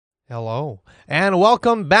Hello, and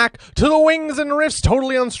welcome back to the Wings and Riffs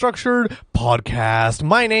Totally Unstructured podcast.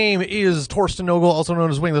 My name is Torsten Nogel, also known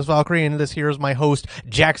as Wingless Valkyrie, and this here is my host,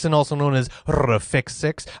 Jackson, also known as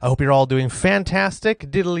Rafix6. I hope you're all doing fantastic,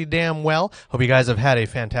 diddly damn well. Hope you guys have had a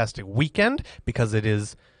fantastic weekend, because it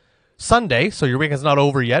is Sunday, so your weekend's not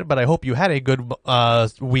over yet, but I hope you had a good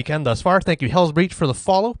weekend thus far. Thank you, Hell's Breach, for the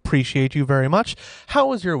follow. Appreciate you very much.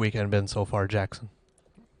 How has your weekend been so far, Jackson?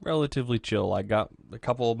 Relatively chill. I got a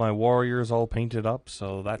couple of my warriors all painted up,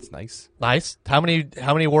 so that's nice. Nice. How many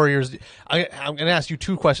warriors? I'm going to ask you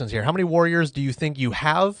two questions here. How many warriors do you think you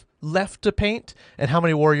have left to paint, and how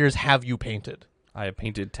many warriors have you painted? I have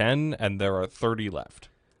painted 10, and there are 30 left.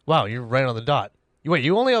 Wow, you're right on the dot. Wait,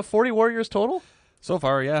 you only have 40 warriors total? So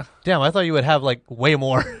far, yeah. Damn, I thought you would have, like, way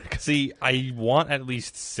more. See, I want at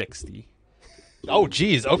least 60. Oh,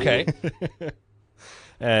 geez, okay.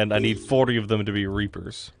 And I need 40 of them to be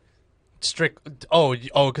Reapers.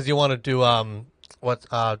 Because you want to do, I'm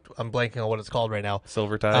blanking on what it's called right now.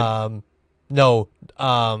 Silvertide?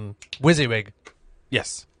 WYSIWYG.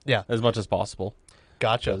 Yes. Yeah. As much as possible.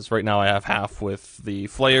 Gotcha. Because right now I have half with the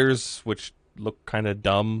flares, which look kind of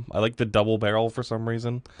dumb. I like the double barrel for some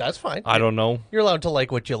reason. That's fine. I don't know. You're allowed to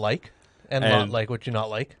like what you like, and not like what you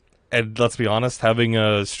not like. And let's be honest, having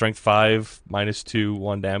a strength 5, -2,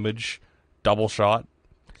 1 damage, double shot,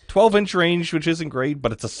 12-inch range, which isn't great,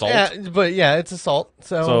 but it's assault. Yeah, it's assault.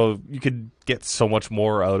 So you could get so much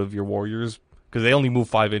more out of your warriors, because they only move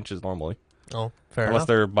 5 inches normally. Oh, fair Unless enough.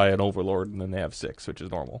 they're by an overlord, and then they have 6, which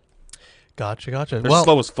is normal. Gotcha. They're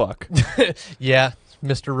slow as fuck. Yeah,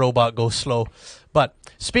 Mr. Robot goes slow. But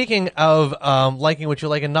speaking of liking what you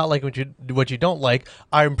like and not liking what you don't like,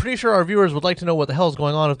 I'm pretty sure our viewers would like to know what the hell is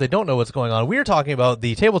going on if they don't know what's going on. We're talking about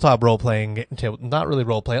the tabletop role-playing, not really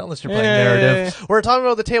role-play, unless you're playing narrative. We're talking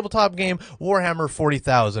about the tabletop game Warhammer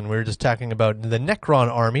 40,000. We're just talking about the Necron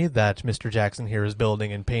army that Mr. Jackson here is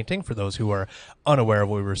building and painting, for those who are unaware of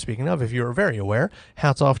what we were speaking of. If you are very aware,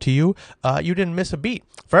 hats off to you. You didn't miss a beat.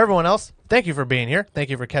 For everyone else, thank you for being here. Thank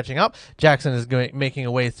you for catching up. Jackson is making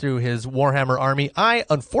a way through his Warhammer army. I,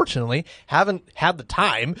 unfortunately, haven't had the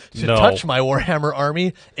time to touch my Warhammer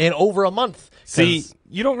army in over a month. See,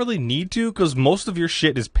 you don't really need to, because most of your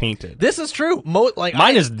shit is painted. This is true.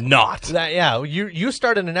 Mine is not. You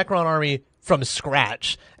started a Necron army from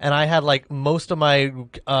scratch, and I had like most of my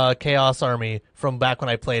Chaos army from back when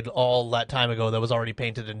I played all that time ago that was already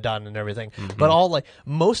painted and done and everything. Mm-hmm. But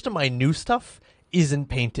most of my new stuff isn't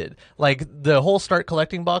painted. Like the whole start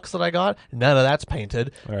collecting box that I got, none of that's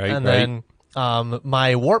painted. Then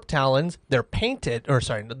my Warp Talons, they're painted,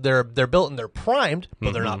 they're built and they're primed,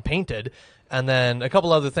 but they're not painted. And then a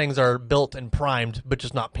couple other things are built and primed, but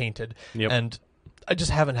just not painted. Yep. And I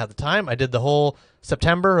just haven't had the time. I did the whole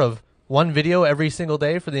September of one video every single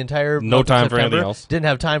day for the entire No month time of for anything else. Didn't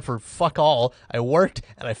have time for fuck all. I worked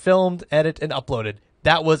and I filmed, edited, and uploaded.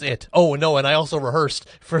 That was it. Oh, no, and I also rehearsed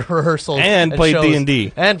for rehearsals. And played shows.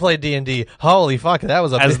 D&D. And played D&D. Holy fuck, that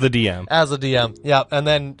was As the DM. As a DM, yeah. And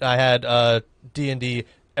then I had D&D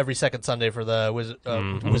every second Sunday for the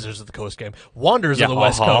Wizards of the Coast game. Wonders of the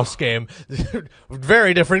West Coast game.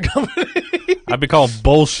 Very different company. I've been calling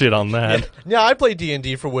bullshit on that. Yeah, I play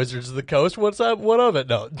D&D for Wizards of the Coast. What's up? What of it?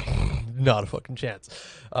 No, not a fucking chance.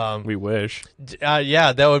 We wish.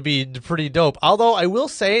 Yeah, that would be pretty dope. Although I will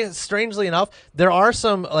say, strangely enough, there are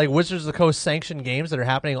some like Wizards of the Coast sanctioned games that are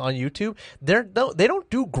happening on YouTube. They don't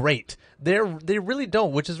do great. They really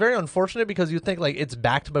don't, which is very unfortunate, because you think like it's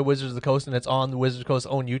backed by Wizards of the Coast and it's on the Wizards of the Coast's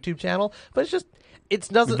own YouTube channel, but it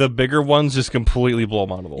doesn't. The bigger ones just completely blow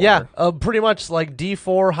them out of the water. Yeah, pretty much like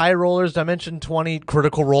D4, High Rollers, Dimension 20,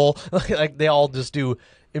 Critical Role, like they all just do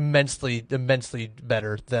immensely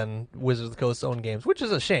better than Wizards of the Coast's own games, which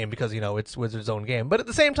is a shame, because it's Wizards' own game. But at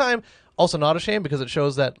the same time, also not a shame, because it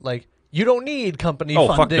shows that like you don't need company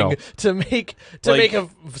funding to make a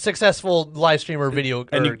successful live stream or video.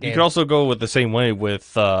 And you can also go with the same way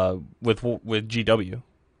with GW,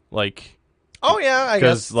 like. Oh yeah, I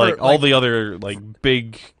guess because like all the other like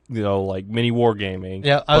big, like mini wargaming.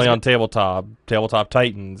 Yeah, play on tabletop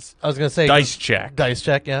Titans. I was gonna say Dice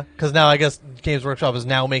Check, yeah, because now I guess Games Workshop is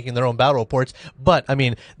now making their own battle reports. But I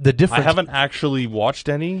mean, the difference. I haven't actually watched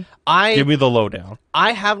any. Give me the lowdown.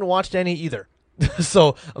 I haven't watched any either.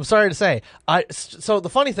 So I'm sorry to say. So the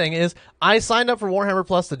funny thing is, I signed up for Warhammer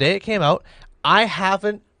Plus the day it came out. I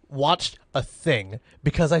haven't watched a thing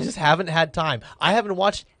because I just haven't had time. I haven't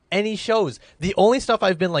watched any shows. The only stuff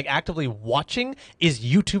I've been like actively watching is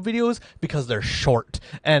YouTube videos, because they're short,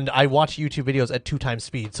 and I watch YouTube videos at 2 times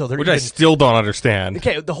speed. So I still don't understand.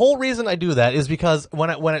 Okay, the whole reason I do that is because when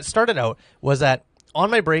it started out was that on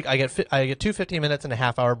my break, I get 2 15-minute and a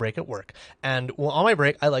half-hour break at work, and on my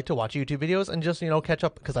break, I like to watch YouTube videos and just catch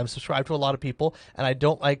up because I'm subscribed to a lot of people, and I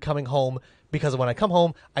don't like coming home because when I come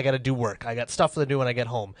home, I got to do work. I got stuff to do when I get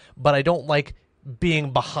home, but I don't like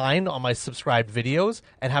being behind on my subscribed videos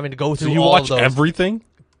and having to go through. So you all watch of those. everything?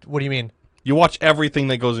 What do you mean? You watch everything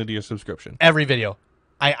that goes into your subscription. Every video.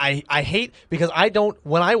 I hate because I don't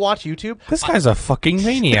when I watch YouTube. This guy's a fucking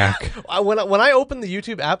maniac. When I open the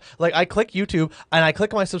YouTube app, like I click YouTube and I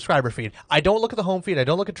click my subscriber feed. I don't look at the home feed. I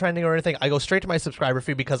don't look at trending or anything. I go straight to my subscriber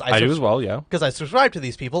feed because I do as well, yeah. Because I subscribe to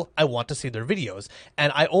these people. I want to see their videos,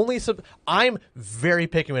 and I'm very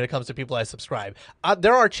picky when it comes to people I subscribe.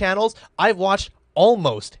 There are channels I've watched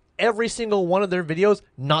almost every single one of their videos,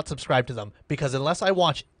 not subscribe to them, because unless I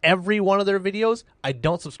watch every one of their videos, I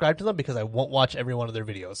don't subscribe to them because I won't watch every one of their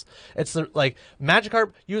videos. It's like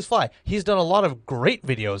Magikarp Use Fly. He's done a lot of great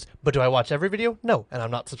videos, but do I watch every video? No, and I'm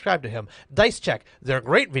not subscribed to him. Dice Check. They're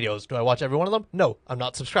great videos. Do I watch every one of them? No, I'm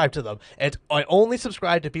not subscribed to them. I only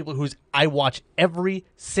subscribe to people I watch every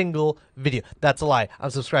single video. That's a lie. I'm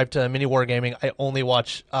subscribed to Mini Wargaming. I only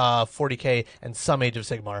watch 40K and some Age of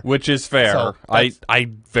Sigmar. Which is fair. So I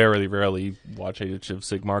very rarely watch Age of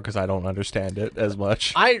Sigmar because I don't understand it as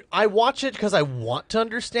much. I watch it because I want to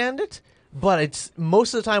understand it, but it's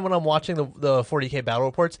most of the time when I'm watching the 40K battle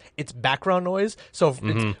reports, it's background noise. So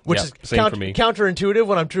which is for me. Counterintuitive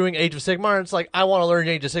when I'm doing Age of Sigmar. It's like I want to learn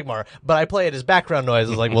Age of Sigmar, but I play it as background noise.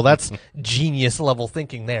 It's like, well, that's genius level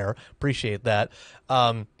thinking there. Appreciate that.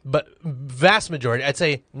 But vast majority, I'd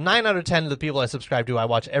say 9 out of 10 of the people I subscribe to, I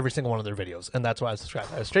watch every single one of their videos, and that's why I subscribe.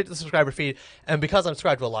 I go straight to the subscriber feed, and because I'm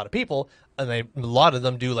subscribed to a lot of people, and a lot of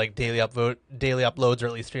them do like daily uploads or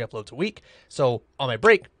at least 3 uploads a week. So on my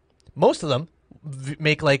break, most of them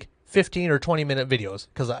make like 15 or 20-minute videos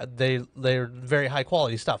because they're very high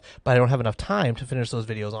quality stuff, but I don't have enough time to finish those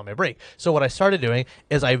videos on my break. So what I started doing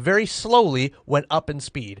is I very slowly went up in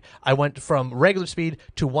speed. I went from regular speed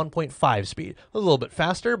to 1.5 speed, a little bit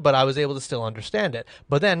faster, but I was able to still understand it.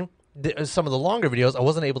 But then some of the longer videos, I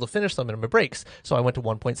wasn't able to finish them in my breaks, so I went to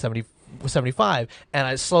 1.75, and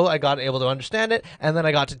I got able to understand it, and then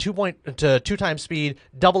I got to 2 times speed,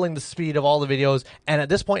 doubling the speed of all the videos, and at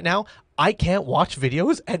this point now, I can't watch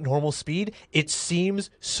videos at normal speed. It seems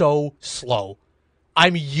so slow.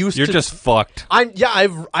 I'm used You're to... You're just fucked.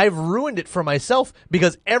 I've ruined it for myself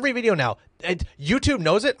because every video now, YouTube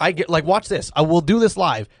knows it. I get watch this. I will do this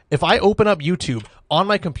live. If I open up YouTube on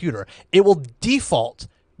my computer, it will default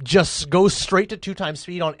just go straight to 2 times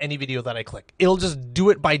speed on any video that I click. It'll just do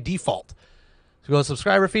it by default. So go to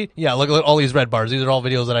subscriber feed. Yeah, look at all these red bars. These are all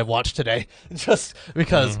videos that I've watched today. Just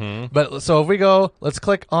because. But so if we go, let's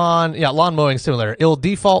click on lawn mowing simulator. It'll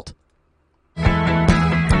default. Okay,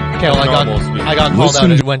 well I got called out.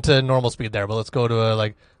 It went to normal speed there, but let's go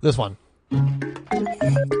to this one.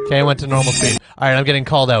 Okay, I went to normal speed. All right, I'm getting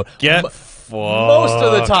called out. Most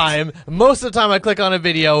of the time I click on a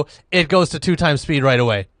video, it goes to 2 times speed right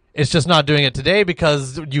away. It's just not doing it today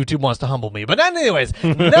because YouTube wants to humble me. But anyways,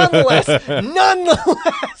 nonetheless,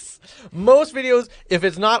 most videos, if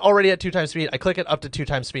it's not already at 2 times speed, I click it up to 2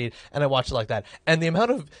 times speed and I watch it like that. And the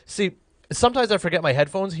amount of sometimes I forget my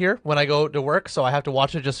headphones here when I go to work, so I have to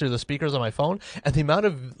watch it just through the speakers on my phone. And the amount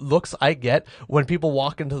of looks I get when people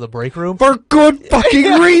walk into the break room for good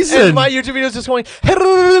fucking reason. And my YouTube videos just going.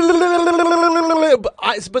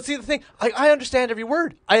 But see the thing, I understand every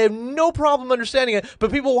word. I have no problem understanding it.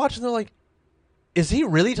 But people watching, they're like, "Is he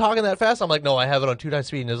really talking that fast?" I'm like, "No, I have it on 2 times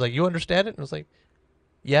speed." And it's like, "You understand it?" And it's like,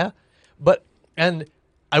 "Yeah," and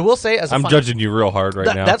I will say, I'm judging you real hard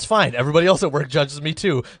right now. That's fine. Everybody else at work judges me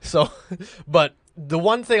too. So, but the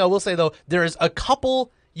one thing I will say though, there is a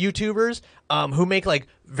couple YouTubers who make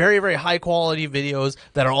very, very high quality videos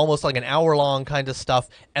that are almost like an hour long kind of stuff,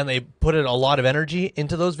 and they put in a lot of energy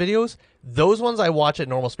into those videos. Those ones I watch at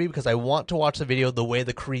normal speed because I want to watch the video the way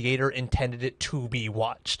the creator intended it to be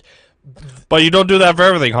watched. But you don't do that for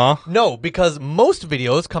everything, huh? No, because most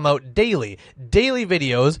videos come out daily. Daily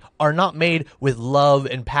videos are not made with love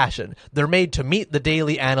and passion. They're made to meet the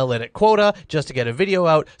daily analytic quota just to get a video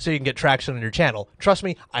out so you can get traction on your channel. Trust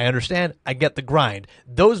me, I understand. I get the grind.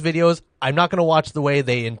 Those videos, I'm not going to watch the way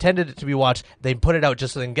they intended it to be watched. They put it out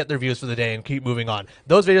just so they can get their views for the day and keep moving on.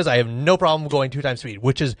 Those videos, I have no problem going 2 times speed,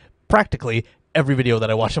 which is practically every video that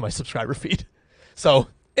I watch on my subscriber feed. So,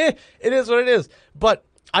 it is what it is. But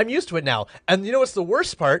I'm used to it now. And you know what's the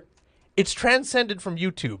worst part? It's transcended from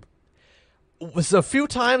YouTube. A few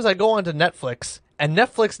times I go onto Netflix And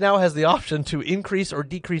Netflix now has the option to increase or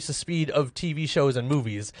decrease the speed of TV shows and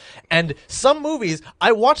movies. And some movies,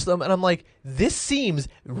 I watch them and I'm like, this seems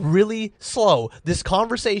really slow. This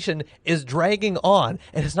conversation is dragging on.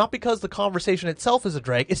 And it's not because the conversation itself is a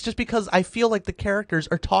drag. It's just because I feel like the characters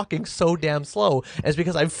are talking so damn slow. And it's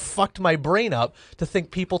because I've fucked my brain up to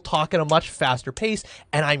think people talk at a much faster pace.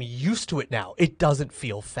 And I'm used to it now. It doesn't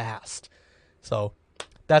feel fast. So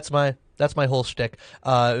that's my whole shtick.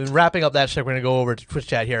 Wrapping up that shtick, we're going to go over to Twitch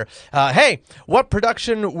chat here. Hey, what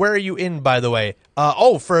production were you in, by the way?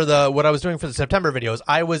 For what I was doing for the September videos,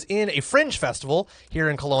 I was in a Fringe festival here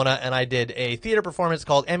in Kelowna, and I did a theater performance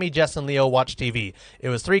called Emmy, Jess, and Leo Watch TV. It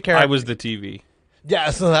was 3 characters. I was the TV.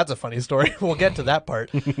 Yeah, so that's a funny story. We'll get to that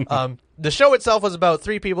part. The show itself was about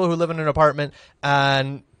 3 people who live in an apartment,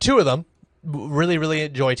 and 2 of them really, really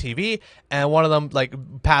enjoy TV, and one of them like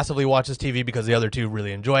passively watches TV because the other 2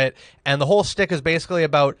 really enjoy it. And the whole shtick is basically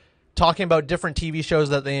about talking about different TV shows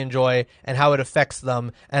that they enjoy and how it affects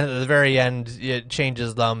them, and at the very end it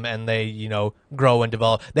changes them, and they grow and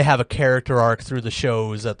develop. They have a character arc through the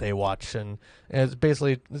shows that they watch, and it's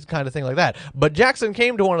basically this kind of thing like that. But Jackson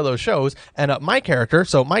came to one of those shows, and my character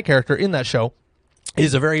in that show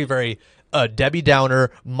is a very, very Debbie Downer,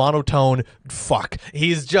 monotone fuck.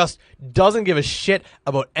 He's just doesn't give a shit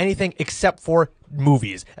about anything except for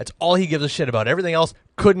movies. That's all he gives a shit about. Everything else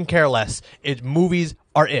couldn't care less. Movies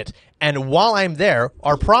are it. And while I'm there,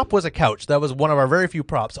 our prop was a couch. That was one of our very few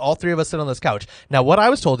props. All 3 of us sit on this couch. Now, what I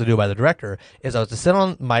was told to do by the director is I was to sit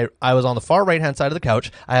I was on the far right-hand side of the couch.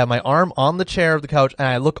 I have my arm on the chair of the couch, and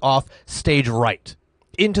I look off stage right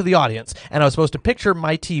into the audience, and I was supposed to picture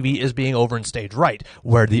my TV as being over in stage right,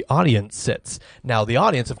 where the audience sits. Now, the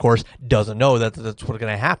audience, of course, doesn't know that that's what's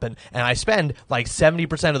going to happen, and I spend like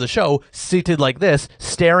 70% of the show seated like this,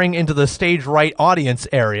 staring into the stage right audience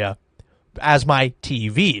area as my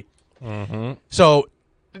TV. Mm-hmm. So,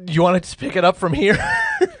 you want to pick it up from here?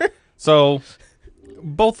 So,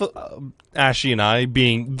 both Ashley and I,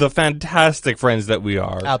 being the fantastic friends that we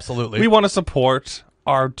are, absolutely, we want to support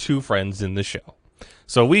our 2 friends in the show.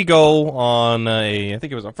 So we go on I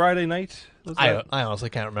think it was a Friday night. I honestly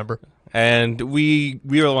can't remember. And we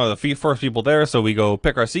were one of the first people there, so we go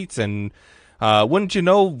pick our seats, and wouldn't you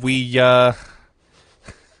know, we goddamn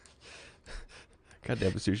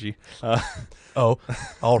sushi.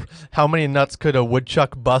 How many nuts could a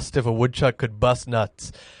woodchuck bust if a woodchuck could bust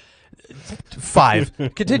nuts?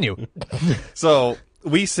 5. Continue. So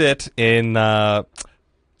we sit in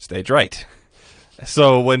stage right.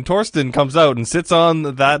 So when Torsten comes out and sits on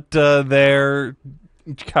that their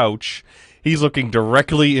couch, he's looking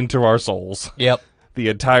directly into our souls. Yep. The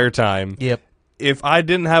entire time. Yep. If I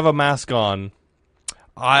didn't have a mask on,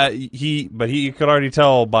 he could already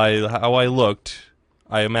tell by how I looked,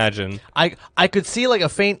 I imagine. I could see like a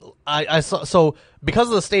faint. I saw, so because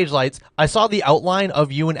of the stage lights, I saw the outline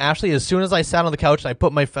of you and Ashley as soon as I sat on the couch and I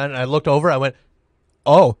put my phone and I looked over. I went,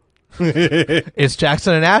 oh. It's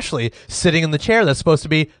Jackson and Ashley sitting in the chair that's supposed to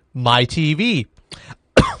be my TV.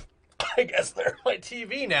 I guess they're my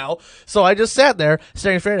TV now. So I just sat there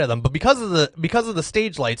staring straight at them. But because of the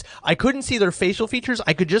stage lights, I couldn't see their facial features.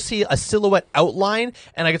 I could just see a silhouette outline,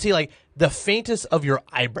 and I could see like the faintest of your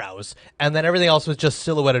eyebrows, and then everything else was just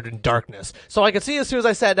silhouetted in darkness. So I could see as soon as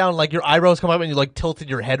I sat down, like your eyebrows come up and you like tilted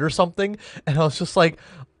your head or something, and I was just like,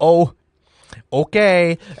 oh.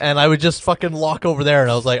 Okay, and I would just fucking lock over there,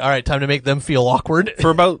 and I was like, all right, time to make them feel awkward. For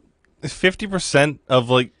about 50% of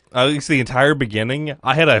like at least the entire beginning,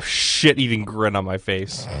 I had a shit-eating grin on my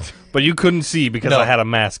face, but you couldn't see because I had a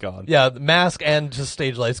mask on. Yeah, the mask and just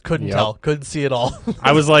stage lights, couldn't tell, couldn't see it all.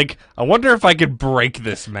 I was like, I wonder if I could break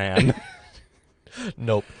this man.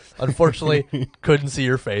 Nope, unfortunately, couldn't see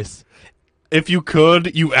your face. If you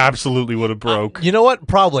could, you absolutely would have broke. You know what?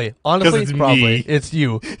 Probably. Honestly, it's probably. me. It's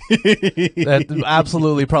you. That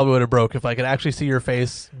absolutely probably would have broke if I could actually see your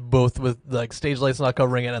face, both with like stage lights not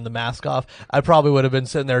covering it and the mask off. I probably would have been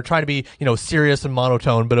sitting there trying to be, serious and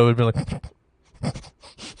monotone, but it would have been like...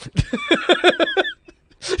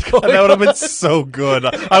 That would have been so good.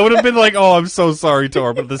 I would have been like, oh, I'm so sorry,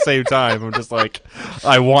 Tor, but at the same time, I'm just like,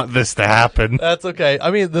 I want this to happen. That's okay.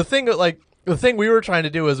 I mean, the thing we were trying to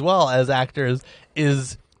do as well as actors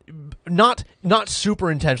is not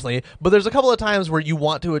super intentionally, but there's a couple of times where you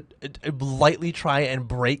want to lightly try and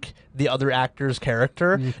break the other actor's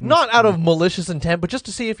character, not out of malicious intent, but just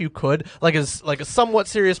to see if you could, like a somewhat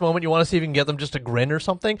serious moment. You want to see if you can get them just to grin or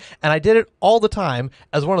something. And I did it all the time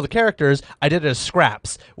as one of the characters. I did it as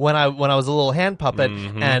Scraps when I was a little hand puppet,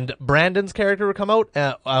 and Brandon's character would come out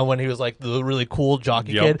when he was like the really cool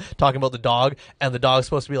jockey kid talking about the dog, and the dog's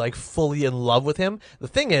supposed to be like fully in love with him. The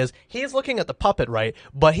thing is, he's looking at the puppet, right?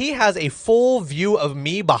 But he has a full view of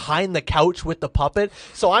me behind the couch with the puppet.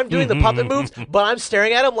 So I'm doing the puppet moves, but I'm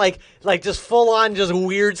staring at him like just full on just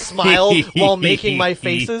weird smile while making my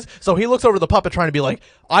faces. So he looks over the puppet trying to be like,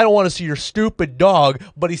 I don't want to see your stupid dog,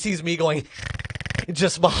 but he sees me going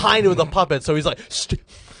just behind it with a puppet. So he's like,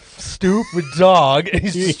 stupid dog. And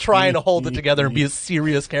he's just trying to hold it together and be a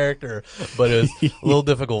serious character. But it was a little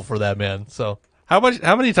difficult for that man. So How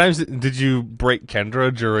many times did you break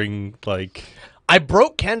Kendra during, like... I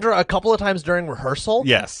broke Kendra a couple of times during rehearsal.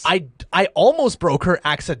 Yes. I almost broke her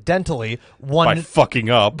accidentally. By fucking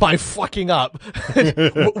up. By fucking up.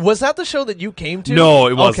 Was that the show that you came to? No,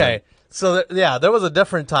 it wasn't. Okay. So, there was a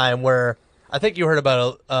different time where... I think you heard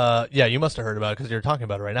about it. You must have heard about it because you're talking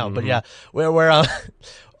about it right now. But yeah, where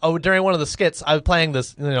during one of the skits, I was playing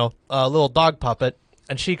this, little dog puppet,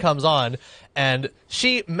 and she comes on, and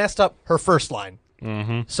she messed up her first line.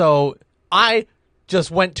 Mm-hmm. So I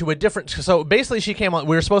just went to a different. So basically, she came on.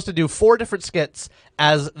 We were supposed to do 4 different skits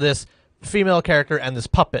as this female character and this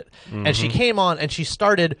puppet, and she came on and she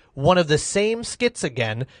started one of the same skits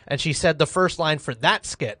again, and she said the first line for that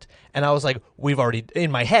skit, and I was like,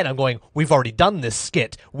 in my head I'm going, we've already done this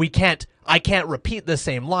skit, I can't repeat the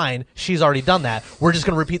same line, she's already done that, we're just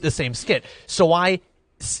going to repeat the same skit. So I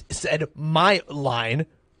said my line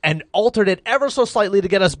and altered it ever so slightly to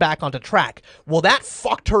get us back onto track. Well, that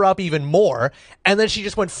fucked her up even more, and then she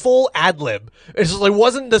just went full ad-lib. It just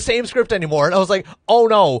wasn't the same script anymore, and I was like, oh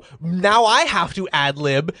no, now I have to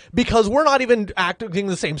ad-lib because we're not even acting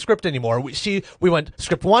the same script anymore. We went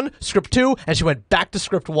script 1, script 2, and she went back to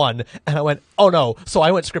script 1, and I went, oh no. So I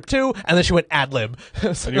went script 2, and then she went ad-lib.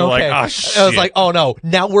 And you're like, oh shit. I was like, oh no,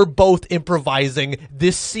 now we're both improvising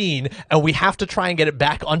this scene, and we have to try and get it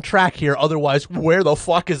back on track here, otherwise, where the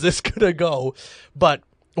fuck is this gonna go? But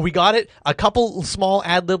we got it, a couple small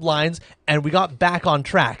ad-lib lines, and we got back on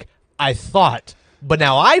track, I thought. But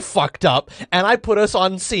now I fucked up, and I put us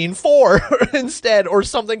on scene 4 instead, or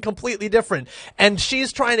something completely different. And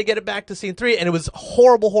she's trying to get it back to scene 3, and it was a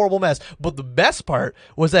horrible, horrible mess. But the best part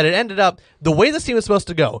was that it ended up, the way the scene was supposed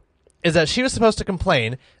to go, is that she was supposed to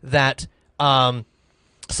complain that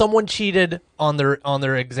someone cheated on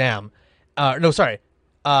their exam.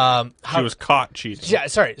 She was caught cheating. Yeah,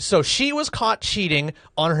 sorry. So she was caught cheating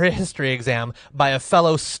on her history exam by a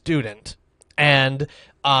fellow student, and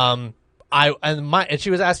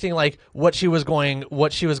she was asking like what she was going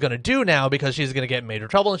to do now because she's going to get in major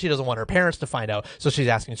trouble and she doesn't want her parents to find out. So she's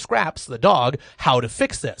asking Scraps the dog how to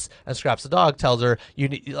fix this, and Scraps the dog tells her you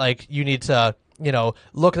need to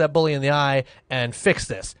look that bully in the eye and fix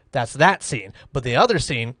this. That's that scene. But the other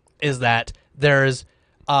scene is that there's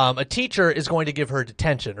a teacher is going to give her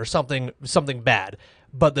detention or something bad.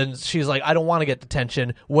 But then she's like, I don't want to get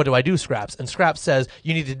detention. What do I do, Scraps? And Scraps says,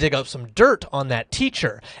 you need to dig up some dirt on that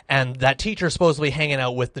teacher. And that teacher is supposedly hanging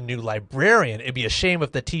out with the new librarian. It'd be a shame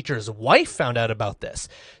if the teacher's wife found out about this.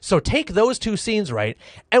 So take those 2 scenes, right,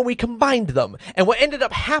 and we combined them. And what ended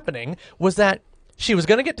up happening was that she was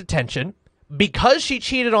going to get detention because she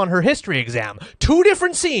cheated on her history exam. 2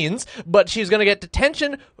 different scenes, but she's going to get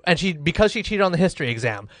detention because she cheated on the history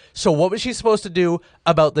exam. So what was she supposed to do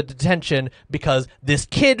about the detention? Because this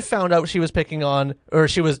kid found out she was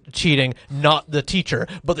she was cheating, not the teacher.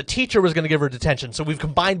 But the teacher was going to give her detention. So we've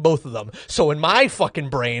combined both of them. So in my fucking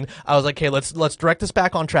brain, I was like, okay, let's direct this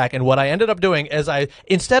back on track. And what I ended up doing is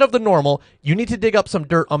instead of the normal, you need to dig up some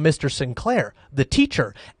dirt on Mr. Sinclair, the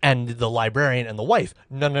teacher, and the librarian and the wife.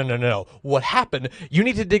 No. What happened? You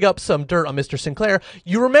need to dig up some dirt on Mr. Sinclair.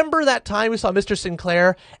 You remember that time we saw Mr.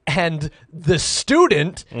 Sinclair and the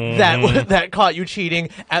student that caught you cheating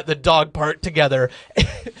at the dog park together?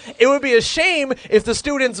 It would be a shame if the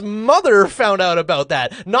student's mother found out about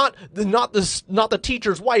that. Not the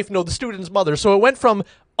teacher's wife, no, the student's mother. So it went from,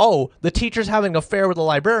 oh, the teacher's having an affair with the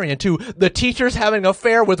librarian, to the teacher's having an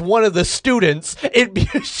affair with one of the students. It'd be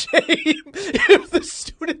a shame if the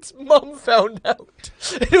student's mom found out.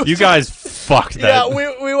 You guys fucked that.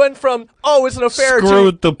 Yeah, we went from, oh, it's an affair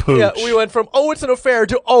Screwed the pooch. Yeah, we went from, oh, it's an affair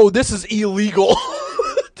to, oh, this is illegal.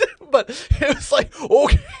 But it was like,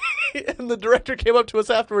 okay. And the director came up to us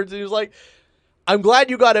afterwards and he was like, I'm glad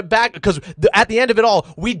you got it back, because at the end of it all,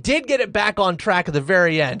 we did get it back on track at the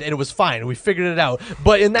very end, and it was fine. We figured it out.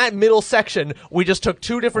 But in that middle section, we just took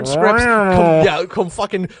 2 different scripts,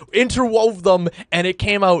 fucking interwove them, and it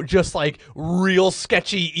came out just like real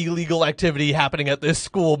sketchy illegal activity happening at this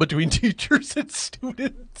school between teachers and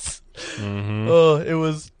students. It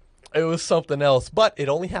was It was something else, but it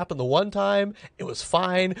only happened the one time. It was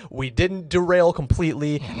fine. We didn't derail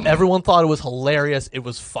completely. Everyone thought it was hilarious. It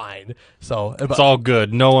was fine. So It's all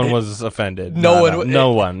good. No one was offended. No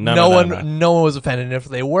one was offended. And if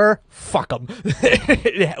they were, fuck them.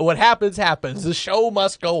 What happens, happens. The show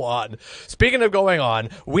must go on. Speaking of going on,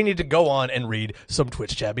 we need to go on and read some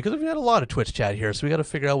Twitch chat because we've got a lot of Twitch chat here, so we got to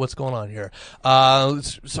figure out what's going on here.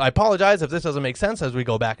 So I apologize if this doesn't make sense as we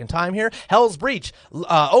go back in time here. Hell's Breach.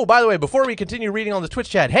 By the way, before we continue reading on the Twitch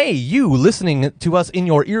chat, hey, you listening to us in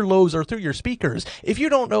your earlobes or through your speakers, if you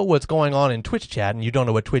don't know what's going on in Twitch chat and you don't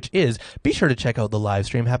know what Twitch is, be sure to check out the live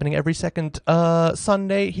stream happening every second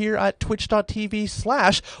Sunday here at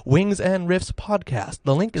twitch.tv/Wings and Riffs Podcast.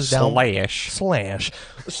 The link is down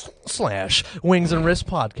slash Wings and Riffs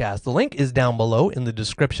Podcast. The link is down below in the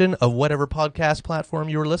description of whatever podcast platform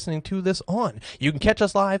you're listening to this on. You can catch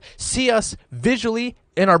us live, see us visually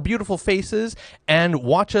in our beautiful faces, and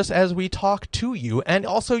watch us as we talk to you. And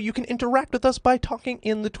also you can interact with us by talking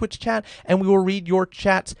in the Twitch chat, and we will read your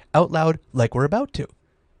chats out loud like we're about to.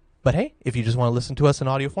 But hey, if you just want to listen to us in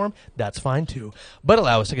audio form, that's fine too. But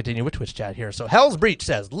allow us to continue with Twitch chat here. So Hell's Breach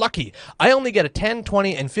says, lucky, I only get a 10,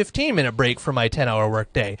 20, and 15-minute break for my 10-hour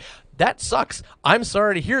workday. That sucks. I'm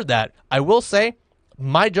sorry to hear that. I will say,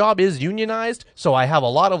 my job is unionized, so I have a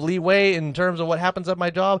lot of leeway in terms of what happens at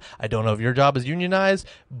my job. I don't know if your job is unionized,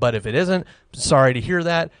 but if it isn't, sorry to hear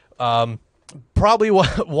that. Probably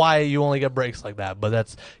why you only get breaks like that, but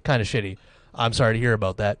that's kind of shitty. I'm sorry to hear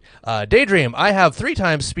about that. Daydream, I have 3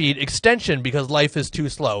 times speed extension because life is too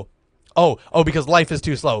slow. Oh, because life is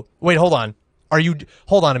too slow. Wait, hold on.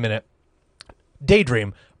 Hold on a minute.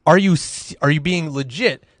 Daydream, are you being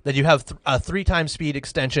legit that you have a 3 times speed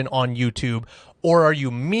extension on YouTube, or are you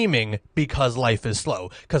memeing because life is slow?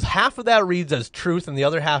 Because half of that reads as truth and the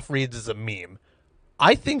other half reads as a meme.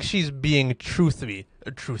 I think she's being I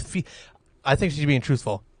think she's being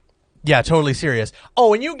truthful. Yeah, totally serious.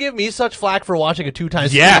 Oh, and you give me such flack for watching a 2 times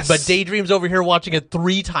speed, but Daydream's over here watching a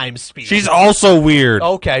 3 times speed. She's also weird.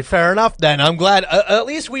 Okay, fair enough then. I'm glad. At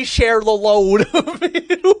least we share the load.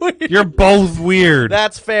 You're both weird.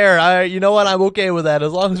 That's fair. You know what? I'm okay with that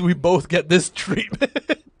as long as we both get this treatment.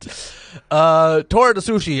 Tora the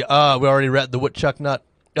Sushi. We already read the Woodchuck Nut.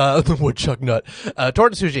 The Woodchuck Nut. Tora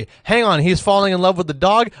the Sushi. Hang on, he's falling in love with the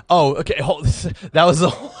dog? Oh, okay. That was the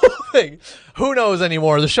whole thing. Who knows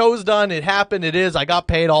anymore? The show's done. It happened. It is. I got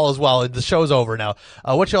paid all as well. The show's over now.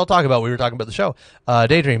 What y'all talk about? We were talking about the show.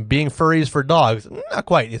 Daydream. Being furries for dogs. Not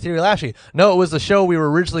quite. Ethereal Lashy. No, it was the show we were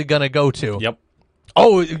originally going to go to. Yep.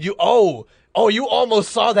 Oh, you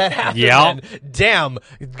almost saw that happen. Yeah. Damn.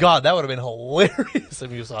 God, that would have been hilarious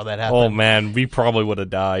if you saw that happen. Oh, man. We probably would have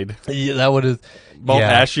died. Yeah, that would have. Both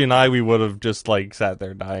Ashley and I, we would have just, sat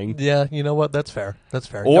there dying. Yeah, you know what? That's fair. That's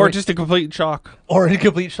fair. Or just a complete shock. Or a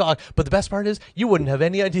complete shock. But the best part is, you wouldn't have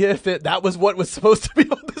any idea if that was what was supposed to be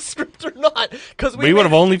on the script or not. Because we would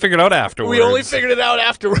have only figured out afterwards. We only figured it out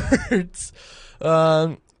afterwards.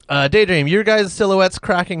 Daydream, your guys' silhouettes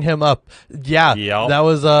cracking him up. Yeah, yep. That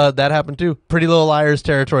was that happened too. Pretty Little Liars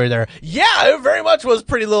territory there. Yeah, it very much was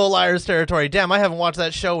Pretty Little Liars territory. Damn, I haven't watched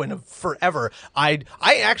that show in forever. I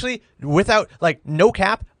actually, without no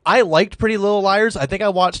cap, I liked Pretty Little Liars. I think I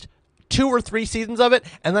watched 2 or 3 seasons of it,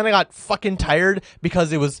 and then I got fucking tired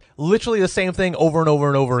because it was literally the same thing over and over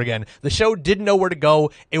and over again. The show didn't know where to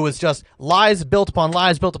go. It was just lies built upon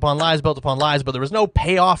lies, built upon lies, built upon lies, but there was no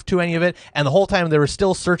payoff to any of it, and the whole time they were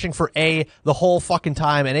still searching for A the whole fucking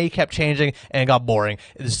time, and A kept changing, and it got boring.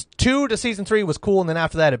 2 to season 3 was cool, and then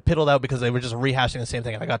after that it piddled out because they were just rehashing the same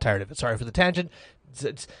thing, and I got tired of it. Sorry for the tangent.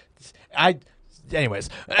 Anyways,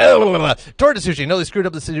 Tora Sushi. No, they screwed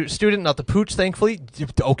up the student, not the pooch, thankfully.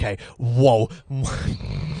 Okay, whoa.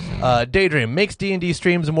 Daydream makes D&D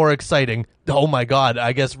streams more exciting. Oh my god,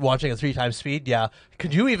 I guess watching at 3 times speed, yeah.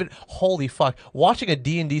 Could you even, holy fuck, watching a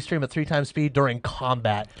D&D stream at 3 times speed during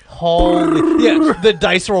combat. Holy, yeah, the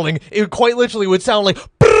dice rolling, it quite literally would sound like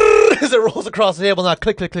as it rolls across the table, not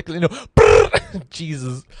click, click, click,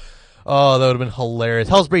 Jesus. Oh, that would have been hilarious.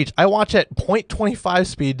 Hell's Breach. I watch at 0.25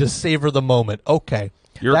 speed to savor the moment. Okay.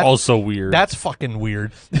 You're also weird. That's fucking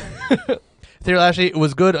weird. Ethereal Ashley, it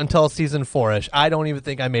was good until season 4-ish. I don't even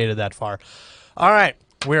think I made it that far. All right.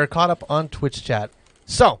 We are caught up on Twitch chat.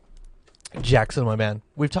 So, Jackson, my man,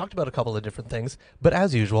 we've talked about a couple of different things, but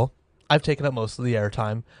as usual, I've taken up most of the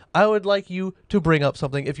airtime. I would like you to bring up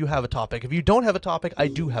something if you have a topic. If you don't have a topic, I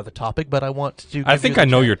do have a topic, but I want to. I think I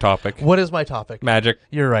know your topic. What is my topic? Magic.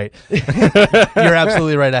 You're right. You're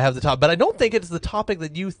absolutely right. I have the topic, but I don't think it's the topic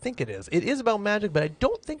that you think it is. It is about magic, but I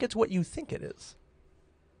don't think it's what you think it is.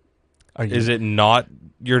 Is it not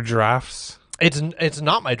your drafts? It's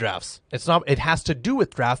not my drafts. It's not. It has to do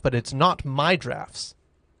with draft, but it's not my drafts.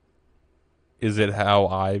 Is it how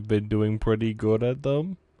I've been doing pretty good at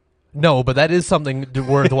them? No, but that is something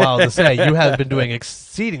worthwhile to say. You have been doing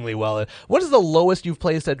exceedingly well. What is the lowest you've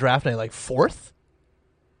placed at draft night? Like 4th?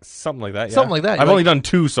 Something like that. Yeah. Something like that. I've only done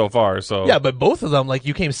 2 so far. So yeah, but both of them, like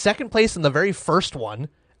you came 2nd place in the very first one,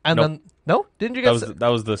 and Nope. then no, didn't you get? that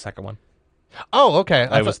was the second one. Oh, okay.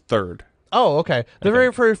 I was 3rd. Oh, okay. The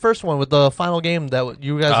very first one with the final game that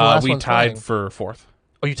you guys the last We one tied playing. for 4th.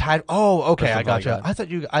 Oh, you tied. Oh, okay. Or I got something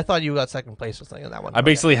you. like I thought you got 2nd place or something in that one. I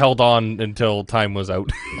basically held on until time was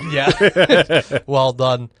out. Yeah. Well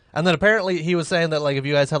done. And then apparently he was saying that like if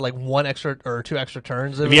you guys had like 1 extra or 2 extra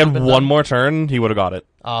turns, If he had one more turn, he would have got it.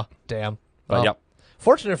 Ah, damn. But Well, yep.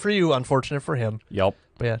 Fortunate for you, unfortunate for him. Yep.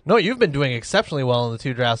 But yeah, no, you've been doing exceptionally well in the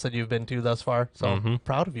 2 drafts that you've been to thus far. So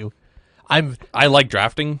proud of you. I like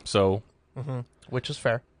drafting, so Which is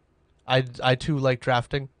fair. I too like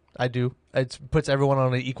drafting. I do. It puts everyone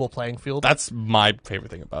on an equal playing field. that's my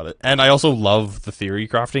favorite thing about it. And I also love the theory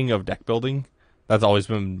crafting of deck building. That's always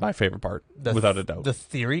been my favorite part, without a doubt. The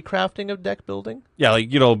theory crafting of deck building. Yeah, like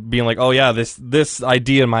being like, oh yeah, this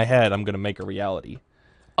idea in my head, I'm gonna make a reality.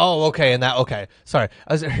 Oh, okay, okay. Sorry,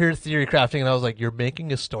 I was here theory crafting, and I was like, "You're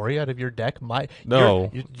making a story out of your deck." No,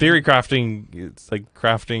 theory crafting. It's like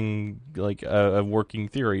crafting like a working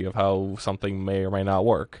theory of how something may or may not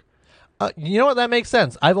work. You know what? That makes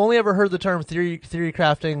sense. I've only ever heard the term theory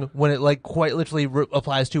crafting when it like quite literally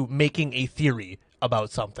applies to making a theory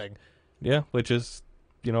about something. Yeah, which is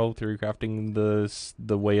theory crafting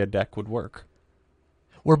the way a deck would work.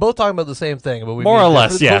 We're both talking about the same thing, but we More mean or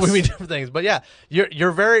less, different- yes. We mean different things, but yeah,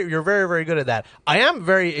 you're very very good at that. I am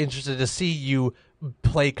very interested to see you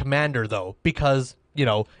play Commander though, because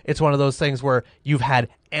it's one of those things where you've had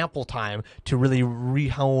ample time to really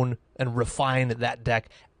rehone and refine that deck,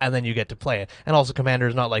 and then you get to play it. And also, Commander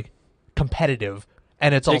is not like competitive,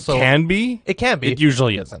 and it's also it can be. It can be. It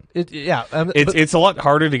usually isn't. It's a lot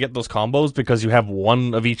harder to get those combos because you have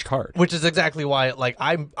one of each card. Which is exactly why, like,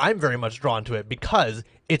 I'm very much drawn to it, because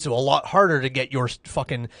it's a lot harder to get your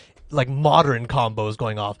fucking like modern combos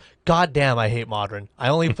going off. God damn, I hate modern. I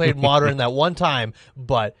only played modern that one time,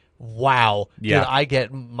 but wow, Yeah. did I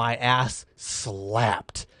get my ass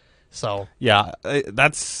slapped. So Yeah,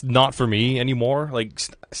 that's not for me anymore. Like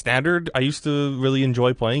standard, I used to really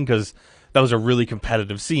enjoy playing because that was a really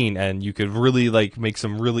competitive scene, and you could really like make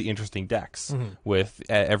some really interesting decks with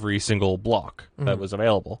every single block that was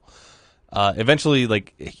available. Eventually,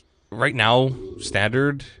 like right now,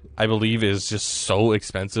 standard I believe is just so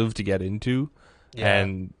expensive to get into,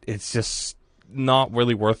 and it's just not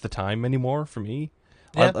really worth the time anymore for me.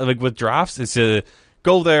 Yeah. Like with drafts, it's a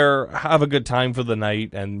go there, have a good time for the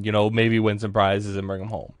night, and maybe win some prizes and bring them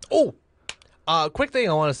home. Oh, quick thing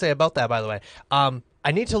I want to say about that, by the way.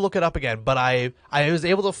 I need to look it up again, but I was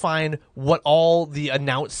able to find what all the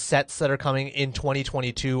announced sets that are coming in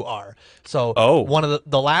 2022 are. So one of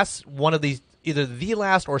the either the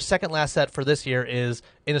last or second last set for this year is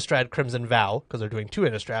Innistrad Crimson Vow, because they're doing 2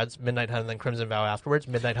 Innistrads, Midnight Hunt and then Crimson Vow afterwards.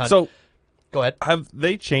 Midnight Hunt. So go ahead. have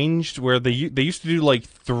they changed where they used to do like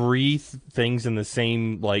 3 things in the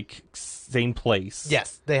same place?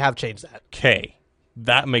 Yes, they have changed that. Okay,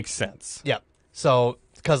 that makes sense. Yep. So,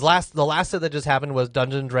 because the last set that just happened was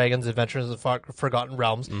Dungeons & Dragons Adventures in the Forgotten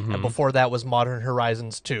Realms, and before that was Modern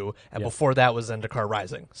Horizons 2, and before that was Zendikar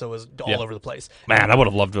Rising. So it was all over the place. Man, I would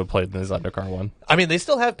have loved to have played the Zendikar one. I mean, they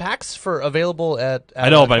still have packs available at I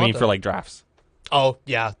know, but I mean Quantum. for like drafts. Oh,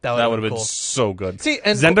 yeah, that That would would have been cool. so good. See,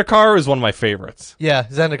 and Zendikar is one of my favorites. yeah,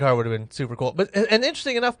 Zendikar would have been super cool. But and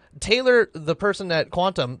interesting enough, Taylor, the person at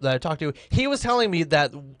Quantum that I talked to, he was telling me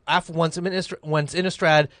that once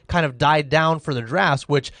Innistrad kind of died down for the drafts,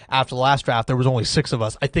 which after the last draft there was only 6 of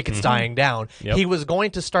us. I think it's dying down. Yep. He was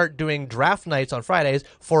going to start doing draft nights on Fridays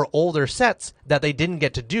for older sets that they didn't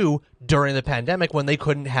get to do during the pandemic when they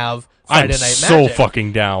couldn't have Friday I'm Night so Magic.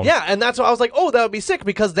 fucking down. Yeah, and that's why I was like, oh, that would be sick,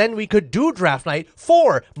 because then we could do draft night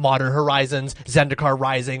for Modern Horizons, Zendikar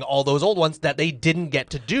Rising, all those old ones that they didn't get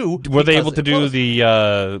to do. Were they because able to it do closed.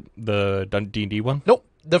 the D&D one? Nope.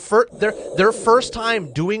 Their first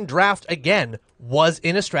time doing draft again was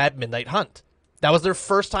Innistrad Midnight Hunt. That was their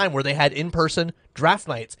first time where they had in-person draft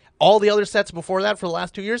nights. All the other sets before that for the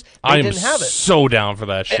last 2 years, they didn't have it. So down for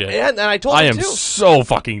that shit. And I told I him am too. so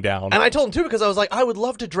fucking down. And I told him too because I was like, I would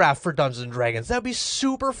love to draft for Dungeons and Dragons. That'd be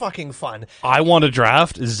super fucking fun. I want to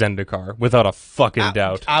draft Zendikar without a fucking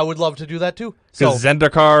doubt. I would love to do that too. So Because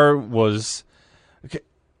Zendikar was... Okay,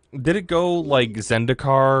 did it go like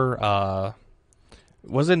Zendikar...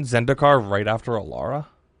 wasn't Zendikar right after Alara?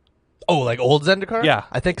 like old Zendikar? Yeah.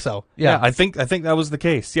 I think so. Yeah, Yeah. I think that was the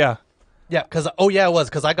case, yeah. Yeah, because it was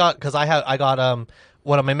because I got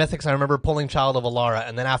one of my mythics. I remember pulling Child of Alara,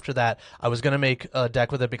 and then after that, I was gonna make a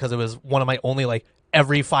deck with it because it was one of my only like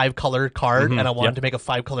every 5-color card, and I wanted to make a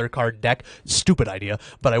 5-color card deck. Stupid idea,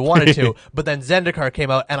 but I wanted to. But then Zendikar came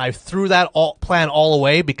out, and I threw that plan all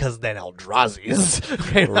away because then Eldrazi's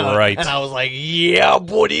came out, Right. and I was like, yeah,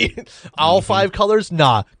 buddy, all 5 colors,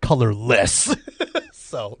 nah, colorless.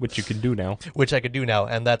 So, Which you can do now. which I could do now,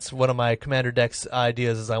 and that's one of my commander decks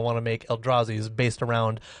ideas. Is I want to make Eldrazi's based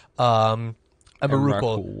around Emrakul.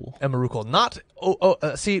 Not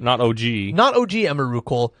Not OG. not OG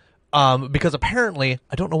Emrakul, because apparently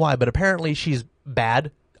I don't know why, but apparently she's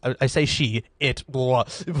bad. I say she, it, blah,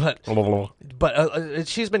 but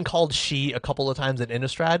she's been called she a couple of times in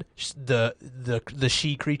Innistrad, the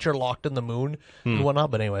she creature locked in the moon and whatnot.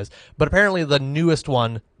 But anyways, but apparently the newest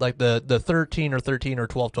one, like the 13 or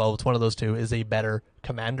 12, it's one of those two, is a better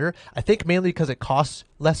commander. I think mainly because it costs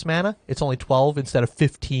less mana. It's only 12 instead of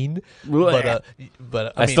 15. But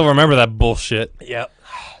I still remember that bullshit. yeah.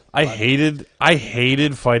 I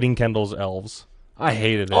hated fighting Kendall's elves. I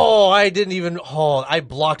hated it. Oh, I didn't even. Oh, I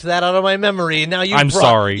blocked that out of my memory. Now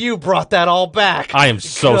sorry. You brought that all back. I am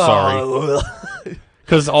so sorry.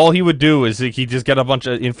 Because all he would do is he'd just get a bunch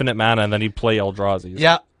of infinite mana and then he'd play Eldrazi.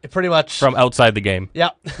 Yeah, pretty much. From outside the game.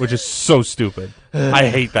 Yeah. Which is so stupid. I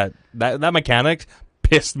hate that. That mechanic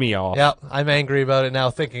pissed me off. Yeah, I'm angry about it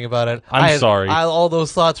now. Thinking about it, I'm sorry. All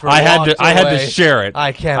those thoughts were. I had away. to share it.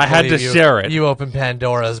 I can't. I had to share it. You opened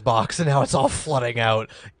Pandora's box, and now it's all flooding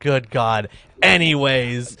out. Good God.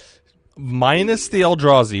 Anyways, minus the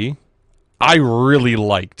Eldrazi, I really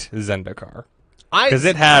liked Zendikar because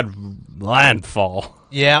it had landfall.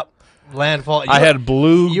 Yeah, landfall. I had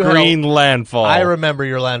blue-green landfall. I remember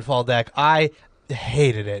your landfall deck. I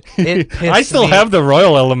hated it. It pissed I still me. have the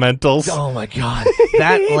Royal Elementals. Oh my God,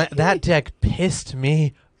 that deck pissed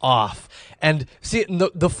me off. And see,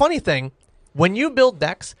 the funny thing, when you build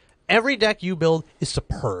decks, every deck you build is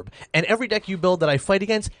superb, and every deck you build that I fight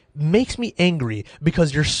against makes me angry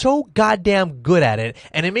because you're so goddamn good at it,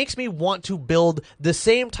 and it makes me want to build the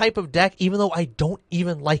same type of deck even though I don't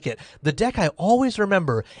even like it. The deck I always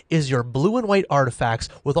remember is your blue and white artifacts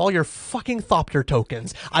with all your fucking Thopter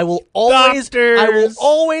tokens. I will always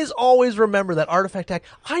remember that artifact deck.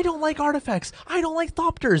 I don't like artifacts. I don't like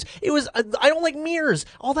Thopters. I don't like mirrors,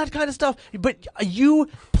 all that kind of stuff. But you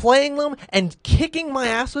playing them and kicking my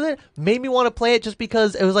ass with it made me want to play it just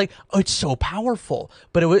because it was like, oh, it's so powerful.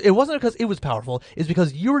 But it wasn't because it was powerful. It's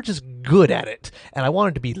because you were just good at it. And I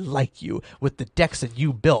wanted to be like you with the decks that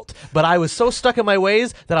you built. But I was so stuck in my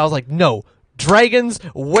ways that I was like, no, dragons,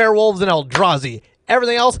 werewolves, and Eldrazi.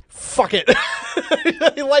 Everything else, fuck it.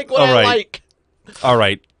 I like what I like. All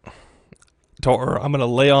right. Tor, I'm going to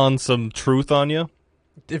lay on some truth on you.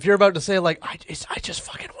 If you're about to say, like, I just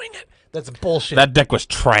fucking wing it, that's bullshit. That deck was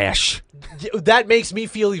trash. That makes me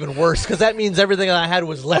feel even worse because that means everything I had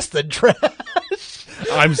was less than trash.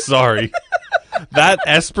 I'm sorry. That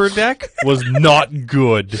Esper deck was not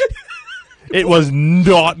good. It was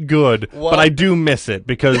not good. What? But I do miss it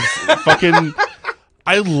because fucking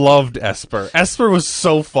I loved Esper. Esper was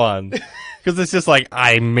so fun. Because it's just like,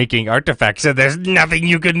 I'm making artifacts and there's nothing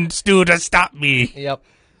you can do to stop me. Yep.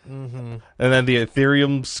 Mm-hmm. And then the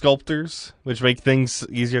Ethereum sculptors, which make things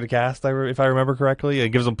easier to cast, if I remember correctly. It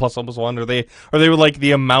gives them +1/+1. Or they were like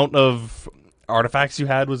the amount of artifacts you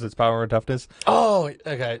had was its power and toughness. Oh,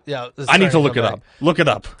 okay. Yeah. I need to look it up. Look it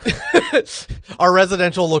up. Our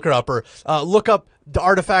residential looker-upper. Look up the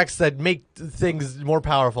artifacts that make things more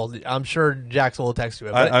powerful. I'm sure Jax will text you.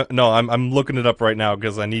 No, I'm looking it up right now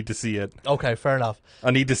because I need to see it. Okay, fair enough. I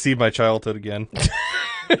need to see my childhood again.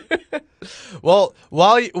 Well,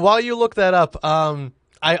 while you look that up, I'll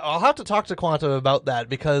have to talk to Quantum about that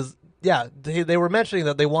because, yeah, they were mentioning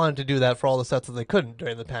that they wanted to do that for all the sets that they couldn't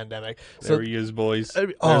during the pandemic. So, there he is, boys.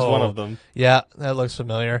 There's one of them. Yeah, that looks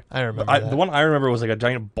familiar. I remember that. The one I remember was like a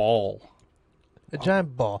giant ball. A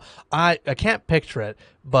giant ball. I can't picture it,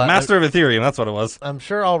 but Master of Ethereum, that's what it was. I'm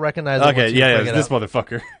sure I'll recognize it. Okay, once you bring it this up.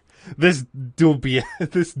 motherfucker. This doobie.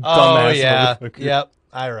 This dumbass Oh, yeah. motherfucker. Yep,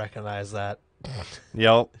 I recognize that.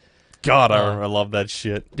 Yep. God, I love that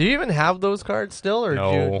shit. Do you even have those cards still, or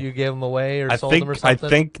No. do you gave them away or sold them or I something?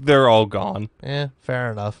 think they're all gone. Yeah,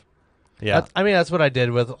 fair enough. Yeah. That's what I did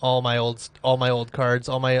with all my old cards,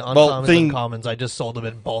 all my uncommons and commons. I just sold them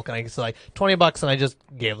in bulk, and I said like $20, and I just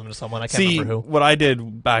gave them to someone. I can't remember who. What I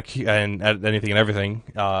did back and at Anything and Everything,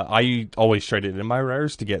 I always traded in my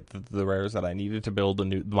rares to get the rares that I needed to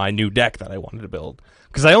build my new deck that I wanted to build.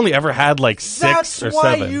 Because I only ever had like 6 or 7.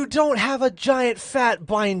 That's why you don't have a giant fat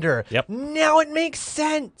binder. Yep. Now it makes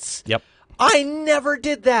sense. Yep. I never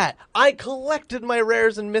did that. I collected my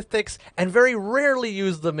rares and mythics and very rarely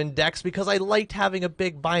used them in decks because I liked having a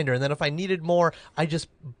big binder. And then if I needed more, I just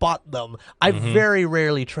bought them. I very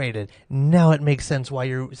rarely traded. Now it makes sense why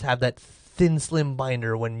you have that thin, slim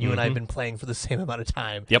binder when you and I have been playing for the same amount of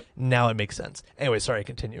time. Yep. Now it makes sense. Anyway, sorry,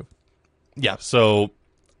 continue. Yeah, so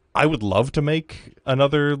I would love to make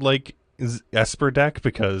another like Esper deck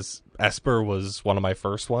because Esper was one of my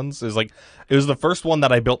first ones. It was the first one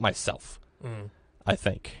that I built myself. I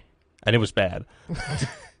think, and it was bad.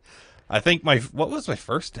 I think what was my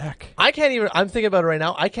first deck? I'm thinking about it right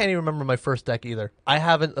now. I can't even remember my first deck either. I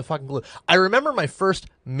haven't a fucking clue. I remember my first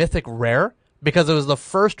mythic rare because it was the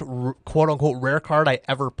first quote unquote rare card I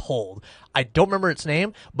ever pulled. I don't remember its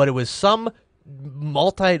name, but it was some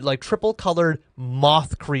triple colored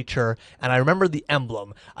moth creature, and I remember the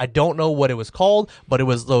emblem. I don't know what it was called, but it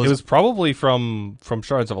was those. It was probably from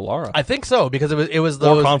Shards of Alara. I think so because it was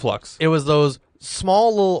those or Conflux. It was those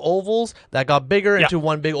small little ovals that got bigger into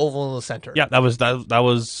one big oval in the center. Yeah, that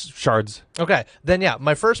was Shards. Okay, then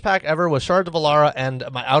my first pack ever was Shards of Alara, and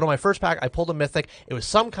out of my first pack I pulled a mythic. It was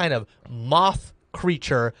some kind of moth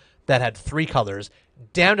creature that had 3 colors.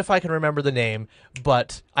 Damned if I can remember the name,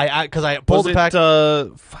 but I pulled the pack.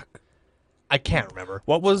 I can't remember.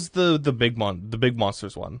 What was the big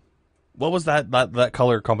monsters one? What was that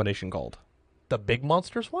color combination called? The big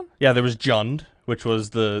monsters one? Yeah, there was Jund, which was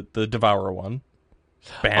the Devourer one.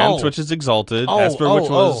 Bant, which is Exalted. Esper, which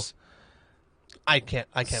was I can't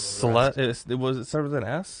remember. It started with an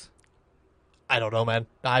S? I don't know, man.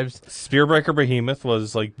 Spearbreaker Behemoth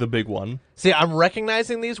was like the big one. See, I'm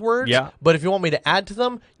recognizing these words, but if you want me to add to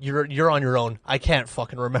them, you're on your own. I can't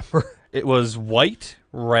fucking remember. It was white,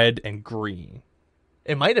 red, and green.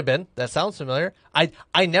 It might have been. That sounds familiar.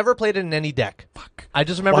 I never played it in any deck. Fuck. I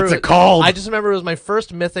just remember. What's it called? I just remember it was my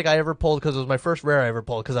first mythic I ever pulled because it was my first rare I ever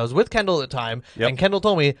pulled because I was with Kendall at the time, and Kendall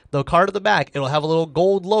told me the card at the back, it'll have a little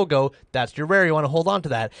gold logo. That's your rare. You want to hold on to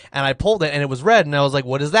that. And I pulled it, and it was red, and I was like,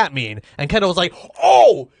 what does that mean? And Kendall was like,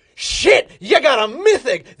 oh, shit, you got a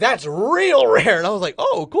mythic. That's real rare. And I was like,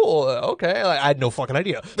 oh, cool. Okay. I had no fucking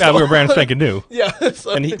idea. Yeah, we were brand spanking new. Yeah.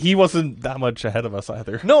 So. And he wasn't that much ahead of us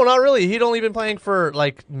either. No, not really. He'd only been playing for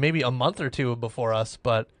like maybe a month or two before us.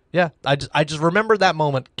 But yeah, I just remember that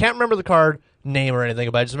moment. Can't remember the card name or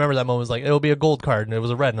anything, but I just remember that moment. It was like, it'll be a gold card, and it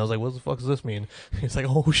was a red. And I was like, what the fuck does this mean? He's like,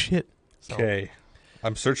 oh, shit. Okay.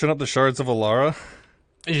 I'm searching up the Shards of Alara.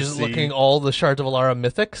 You're just looking all the Shards of Alara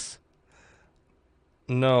mythics?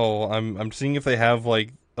 No, I'm seeing if they have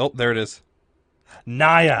like. Oh, there it is.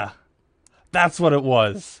 Naya, that's what it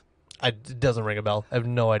was. It doesn't ring a bell. I have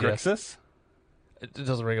no idea. Grixis? It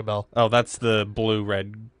doesn't ring a bell. Oh, that's the blue,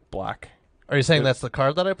 red, black. Are you saying that's the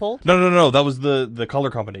card that I pulled? No. That was the color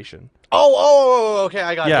combination. Oh, okay.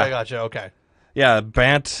 I got you. Okay. Yeah,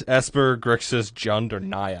 Bant, Esper, Grixis, Jund, or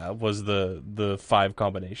Naya was the 5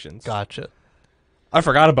 combinations. Gotcha. I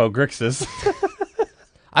forgot about Grixis.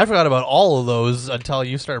 I forgot about all of those until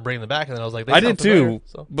you started bringing them back, and then I was like, I did too.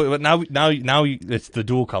 So. But now it's the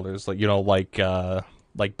dual colors, like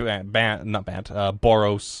like Bant, not Bant,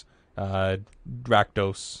 Boros,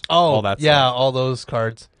 Rakdos, all that. Yeah, stuff. all those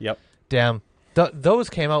cards. Yep. Damn, those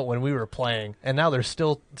came out when we were playing, and now they're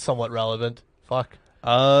still somewhat relevant. Fuck.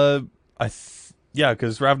 Because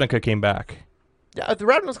Ravnica came back. Yeah, the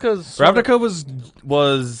Ravnica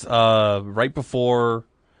was right before.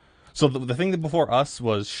 So the thing that before us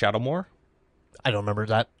was Shadowmoor. I don't remember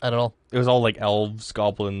that at all. It was all like elves,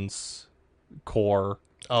 goblins, core.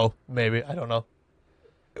 Oh, maybe. I don't know.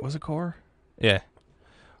 It was a core? Yeah.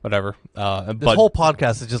 Whatever. This whole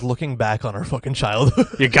podcast is just looking back on our fucking childhood.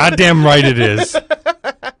 You're goddamn right it is.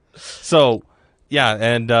 So, yeah,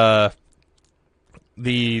 and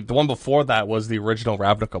the one before that was the original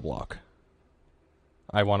Ravnica block.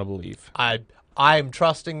 I want to believe. I'm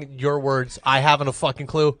trusting your words. I haven't a fucking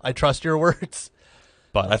clue. I trust your words.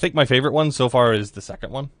 But I think my favorite one so far is the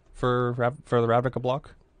second one for the Ravnica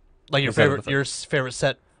block. Like your favorite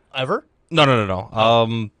set ever?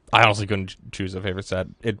 No. I honestly couldn't choose a favorite set.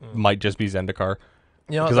 It might just be Zendikar.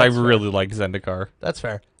 Because I really like Zendikar. That's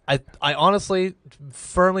fair. I honestly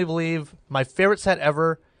firmly believe my favorite set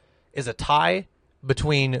ever is a tie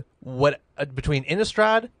between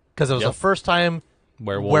Innistrad, because it was the first time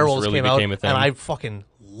werewolves really came out, became a thing. and I fucking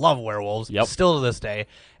love werewolves still to this day,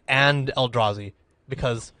 and Eldrazi,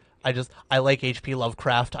 because I like H.P.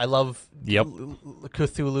 Lovecraft. I love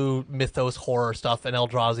Cthulhu mythos horror stuff, and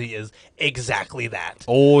Eldrazi is exactly that.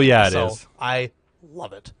 Oh yeah, it is. I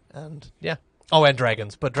love it, and yeah. Oh, and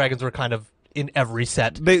dragons, but dragons were kind of in every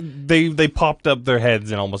set. They popped up their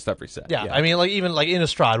heads in almost every set. Yeah. I mean, even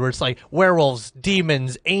Innistrad, where it's like werewolves,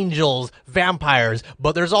 demons, angels, vampires,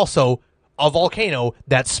 but there's also a volcano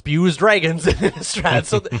that spews dragons in Innistrad.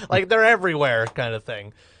 So like they're everywhere, kind of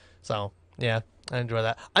thing. So yeah, I enjoy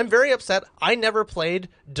that. I'm very upset. I never played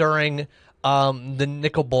during the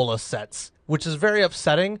Nicol Bolas sets, which is very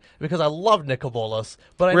upsetting because I love Nicol Bolas.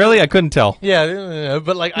 But I couldn't tell. Yeah,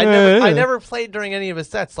 but like I never played during any of his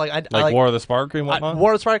sets. Like I War of the Spark and whatnot.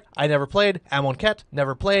 War of the Spark, I never played. Amonkhet,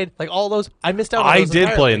 never played. Like all those, I missed out on I those did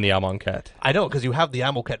entirely. play in the Amonkhet. I know, because you have the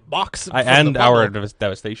Amonkhet box. And Hour of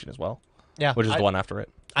Devastation as well. Yeah, which is the one after it.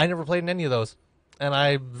 I never played in any of those. And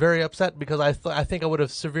I'm very upset because I think I would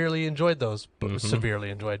have severely enjoyed those. Really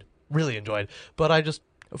enjoyed. But I just,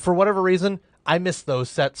 for whatever reason, I missed those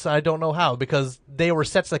sets. I don't know how, because they were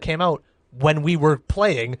sets that came out when we were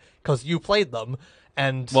playing, because you played them.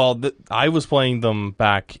 And well, I was playing them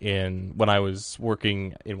back when I was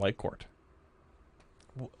working in Whitecourt.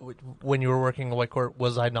 When you were working in Whitecourt,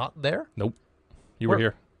 was I not there? Nope. You were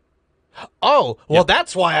here. Oh, well,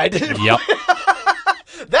 that's why I didn't. Yep.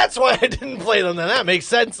 That's why I didn't play them then. That makes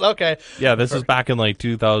sense. Okay. Yeah, this is back in like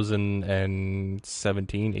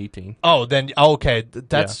 2017, 18. Oh, then, okay.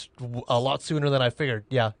 That's a lot sooner than I figured.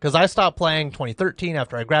 Yeah, because I stopped playing 2013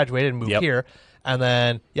 after I graduated and moved here. And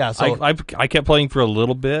then, yeah, so... I kept playing for a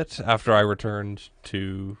little bit after I returned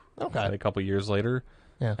to a couple years later.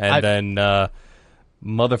 Yeah. And then,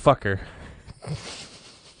 motherfucker.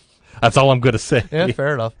 That's all I'm going to say. Yeah,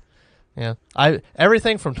 fair enough. Yeah.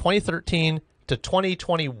 Everything from 2013 to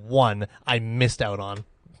 2021, I missed out on.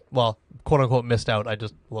 Well, quote unquote missed out. I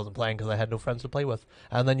just wasn't playing because I had no friends to play with.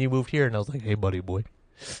 And then you moved here, and I was like, "Hey, buddy boy,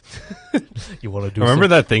 you want to do? Remember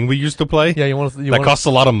that thing we used to play? Yeah, you want to? That costs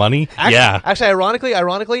a lot of money. Actually,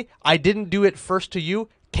 ironically, I didn't do it first to you.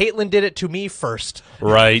 Caitlin did it to me first.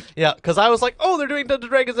 Right. Yeah, because I was like, "Oh, they're doing Dungeons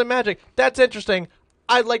and Dragons and Magic. That's interesting.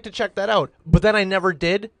 I'd like to check that out." But then I never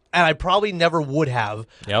did, and I probably never would have.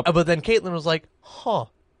 Yep. But then Caitlin was like, "Huh.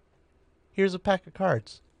 Here's a pack of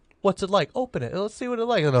cards. What's it like? Open it. Let's see what it's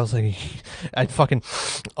like." And I was like,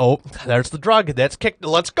 there's the drug. That's kicked.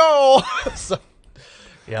 Let's go. So,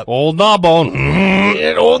 yep. Old Gnawbone.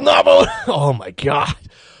 Old Gnawbone. Oh, my God.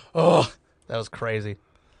 Oh, that was crazy.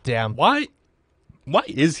 Damn. Why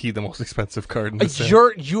is he the most expensive card in this set?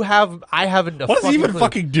 I haven't. What does he even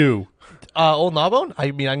fucking do? Old Gnawbone?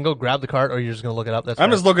 I mean, I can go grab the card, or you're just going to look it up.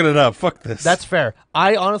 I'm just looking it up. Fuck this. That's fair.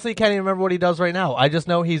 I honestly can't even remember what he does right now. I just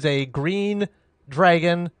know he's a green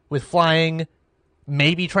dragon with flying,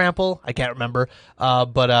 maybe trample. I can't remember.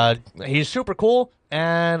 But he's super cool,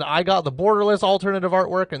 and I got the borderless alternative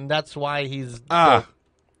artwork, and that's why he's... What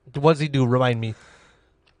does he do? Remind me.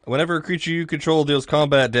 Whenever a creature you control deals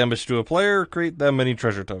combat damage to a player, create that many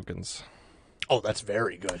treasure tokens. Oh, that's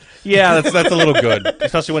very good. Yeah, that's a little good,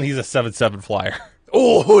 especially when he's a 7/7 flyer.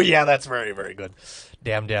 Oh, yeah, that's very, very good.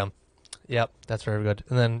 Damn. Yep, that's very good.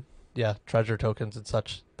 And then, yeah, treasure tokens and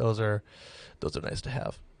such. Those are nice to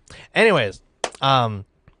have. Anyways, yeah,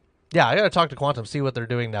 I got to talk to Quantum, see what they're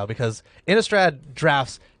doing now, because Innistrad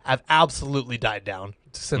drafts have absolutely died down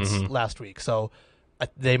since last week. So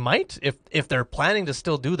they might, if they're planning to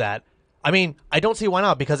still do that. I mean, I don't see why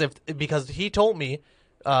not, because he told me,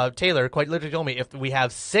 Taylor quite literally told me, if we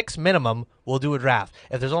have 6 minimum, we'll do a draft.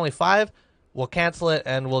 If there's only 5, we'll cancel it,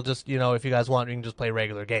 and we'll just, if you guys want, you can just play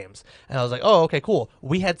regular games. And I was like, oh, okay, cool.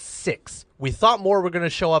 We had 6. We thought more were going to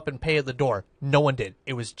show up and pay at the door. No one did.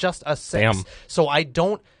 It was just us 6. Damn. So I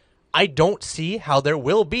don't see how there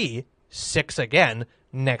will be 6 again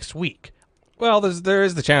next week. Well, there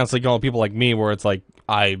is the chance, like, people like me, where it's like,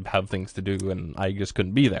 I have things to do and I just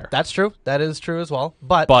couldn't be there. That's true. That is true as well.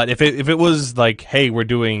 But if it was like, hey, we're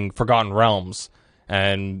doing Forgotten Realms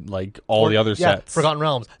and like all the other sets, Forgotten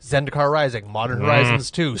Realms, Zendikar Rising, Modern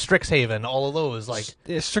Horizons 2, Strixhaven, all of those, like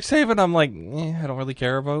Strixhaven, I'm like, I don't really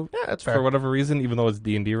care about. Yeah, that's fair for whatever reason, even though it's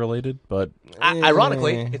D&D related. But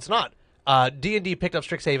ironically, it's not. D&D picked up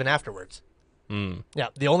Strixhaven afterwards. Yeah,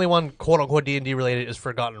 the only one quote unquote D&D related is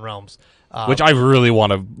Forgotten Realms, which I really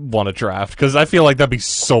want to draft, because I feel like that'd be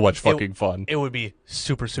so much fucking fun. It would be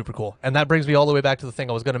super, super cool. And that brings me all the way back to the thing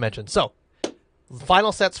I was going to mention. So,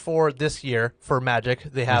 final sets for this year for Magic,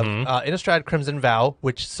 they have Innistrad Crimson Vow,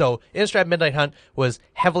 Innistrad Midnight Hunt was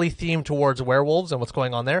heavily themed towards werewolves and what's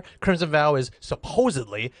going on there. Crimson Vow is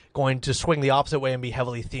supposedly going to swing the opposite way and be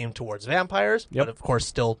heavily themed towards vampires, but of course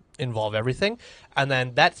still involve everything. And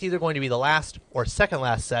then that's either going to be the last or second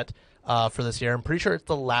last set for this year. I'm pretty sure it's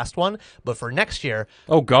the last one, but for next year...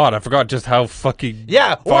 Oh, God, I forgot just how fucking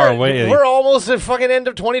far away... We're almost at fucking end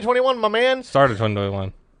of 2021, my man. Started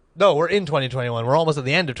 2021. No, we're in 2021. We're almost at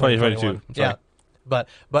the end of 2021. Yeah. But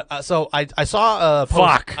so I saw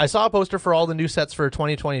a I saw a poster for all the new sets for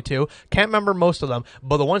 2022. Can't remember most of them,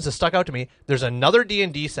 but the ones that stuck out to me, there's another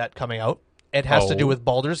D&D set coming out. It has to do with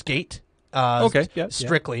Baldur's Gate. Okay, yeah.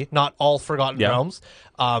 Strictly, not all Forgotten Realms.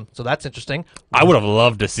 So that's interesting. I would have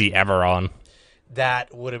loved to see Eberron.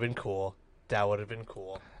 That would have been cool. That would have been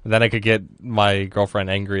cool. Then I could get my girlfriend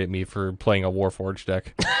angry at me for playing a Warforged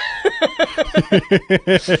deck.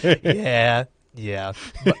 Yeah.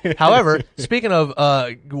 But, however, speaking of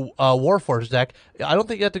Warforged deck, I don't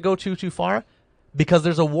think you have to go too far because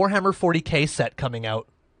there's a Warhammer 40k set coming out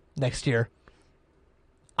next year.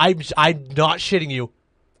 I'm not shitting you.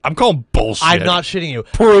 I'm calling bullshit. I'm not shitting you.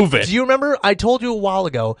 Prove it. Do you remember I told you a while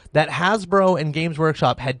ago that Hasbro and Games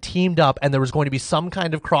Workshop had teamed up and there was going to be some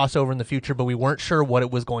kind of crossover in the future, but we weren't sure what it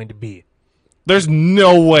was going to be? There's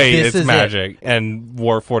no way This it's is Magic and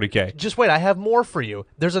War 40k. Just wait, I have more for you.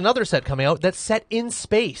 There's another set coming out that's set in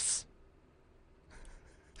space.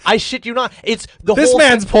 I shit you not. It's the This whole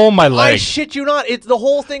man's thing. pulling my I leg. shit you not. It's the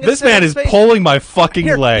whole thing. This set man in is space. pulling my fucking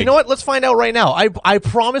Here, leg. you know what? Let's find out right now. I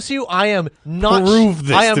promise you, I am not. Prove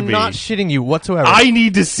this I am to me. not shitting you whatsoever. I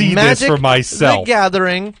need to see Magic this for myself. The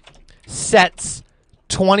Gathering sets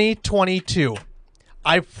 2022.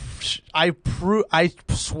 I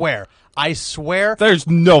swear. I swear. There's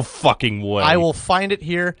no fucking way. I will find it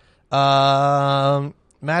here. Magic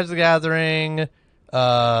the Gathering.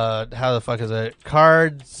 How the fuck is it?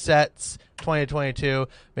 Card sets 2022.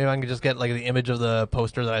 Maybe I can just get like the image of the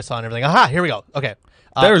poster that I saw and everything. Aha! Here we go. Okay.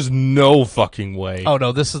 There's no fucking way. Oh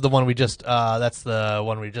no, this is the one we just. That's the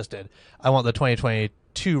one we just did. I want the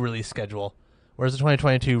 2022 release schedule. Where's the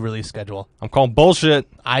 2022 release schedule? I'm calling bullshit.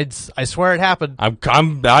 I swear it happened.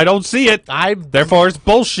 I don't see it. Therefore, it's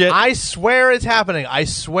bullshit. I swear it's happening. I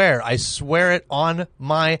swear it on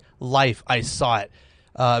my life. I saw it.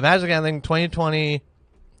 Magic the Gathering 2020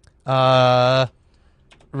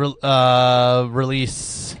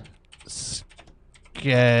 release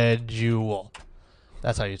schedule.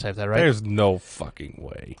 That's how you type that, right? There's no fucking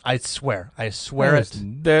way. I swear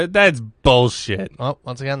it. That's bullshit. Oh,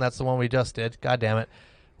 once again, that's the one we just did. God damn it.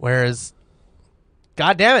 Whereas,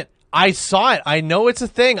 God damn it, I saw it. I know it's a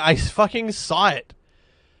thing. I fucking saw it.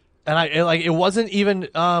 And it wasn't even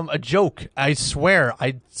a joke. I swear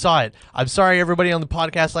I saw it. I'm sorry, everybody on the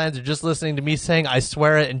podcast lands are just listening to me saying I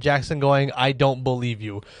swear it, and Jackson going, I don't believe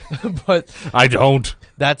you. But I don't.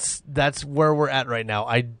 That's where we're at right now.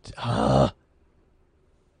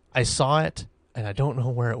 I saw it, and I don't know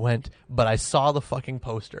where it went, but I saw the fucking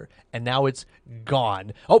poster, and now it's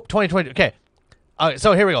gone. Oh, 2020. Okay.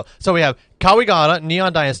 So here we go. So we have Kawigata,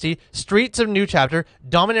 Neon Dynasty, Streets of New Chapter,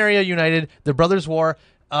 Dominaria United, The Brothers War.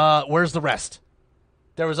 Where's the rest?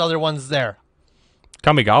 There was other ones there.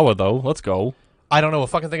 Kamigawa, though. Let's go. I don't know a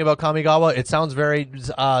fucking thing about Kamigawa. It sounds very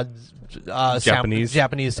Japanese.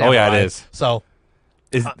 Japanese Oh, yeah, samurai. it is. So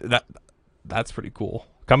that's pretty cool.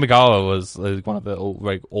 Kamigawa was one of the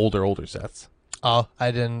older sets. Oh,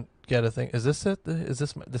 I didn't get a thing. Is this it? Is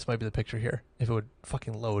this might be the picture here? If it would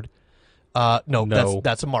fucking load. No.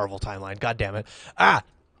 That's a Marvel timeline. God damn it.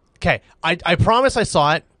 Okay. I promise I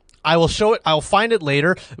saw it. I will show it. I'll find it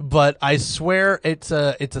later. But I swear it's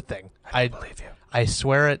a thing. I believe you. I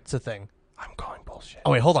swear it's a thing. I'm calling bullshit.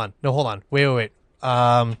 Oh wait, hold on. No, hold on. Wait.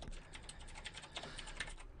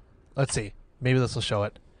 Let's see. Maybe this will show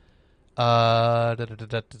it.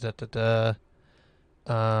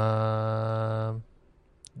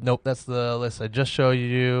 Nope, that's the list I just showed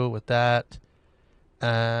you with that.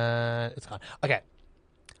 It's gone. Okay.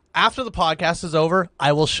 After the podcast is over,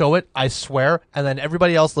 I will show it, I swear, and then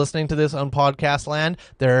everybody else listening to this on podcast land,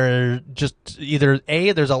 they're just either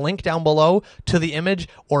A, there's a link down below to the image,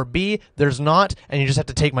 or B, there's not, and you just have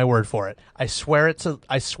to take my word for it. I swear it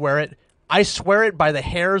by the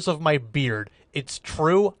hairs of my beard. It's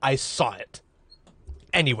true. I saw it.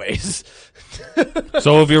 Anyways.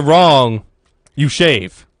 So if you're wrong, you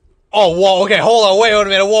shave. Oh, whoa, okay, hold on, wait a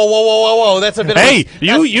minute. Whoa. That's a bit Hey,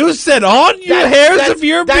 you said on your hairs of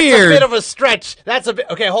your that's beard. That's a bit of a stretch. That's a bit,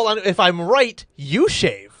 okay, hold on. If I'm right, you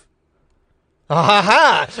shave. Ha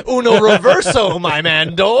ha. Uno reverso, my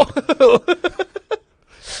mando.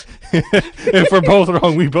 If we're both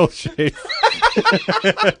wrong, we both shave.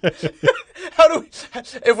 How do we,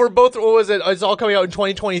 if we're both, what was it? It's all coming out in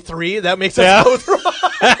 2023. That makes us both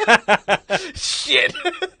wrong. Shit.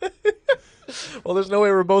 Well, there's no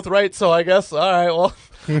way we're both right, so I guess, all right, well,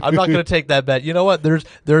 I'm not going to take that bet. You know what? There's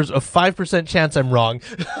a 5% chance I'm wrong.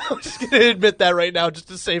 I'm just going to admit that right now just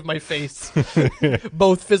to save my face,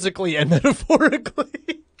 both physically and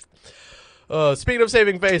metaphorically. Speaking of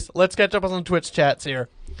saving face, let's catch up on some Twitch chats here.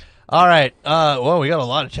 All right. Well, we got a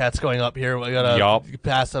lot of chats going up here. We got to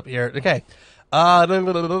pass up here. Okay. Wow,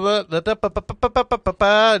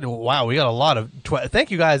 we got a lot of. Thank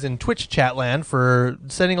you guys in Twitch chat land for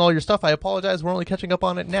sending all your stuff. I apologize. We're only catching up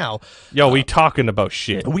on it now. Yo, we talking about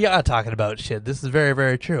shit. We are talking about shit. This is very,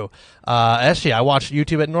 very true. Actually, I watched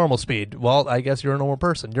YouTube at normal speed. Well, I guess you're a normal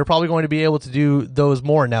person. You're probably going to be able to do those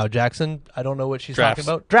more now, Jackson. I don't know what she's Drafts.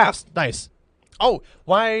 talking about. Drafts. Nice. Oh,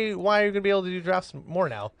 why are you going to be able to do drafts more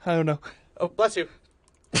now? I don't know. Oh, bless you.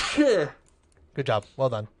 Good job. Well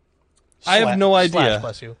done. I have no idea.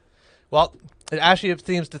 Bless you. Well, Ashley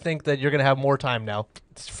seems to think that you're going to have more time now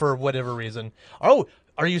for whatever reason. Oh,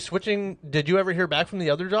 are you switching? Did you ever hear back from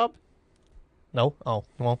the other job? No? Oh,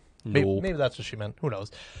 well, No. maybe that's what she meant. Who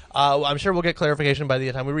knows? I'm sure we'll get clarification by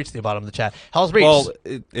the time we reach the bottom of the chat. Hell's Breach. Well,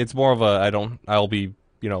 it's more of a I'll be,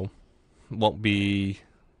 won't be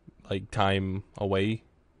like time away.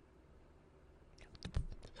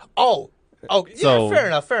 Oh, yeah, So- fair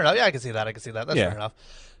enough. Yeah, I can see that. That's Yeah. fair enough.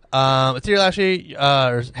 Ethereal Ashley,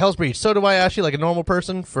 Hell's Breach. So do I, Ashley, like a normal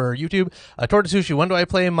person for YouTube. Tortasushi, when do I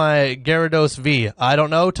play my Gyarados V? I don't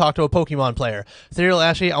know. Talk to a Pokemon player. Ethereal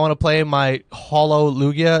Ashley, I want to play my Hollow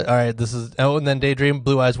Lugia. All right, this is. Oh, and then Daydream,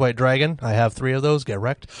 Blue Eyes White Dragon. I have 3 of those. Get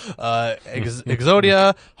wrecked.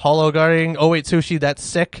 Exodia, Hollow Guarding. Oh wait, Sushi, that's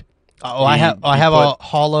sick. I have a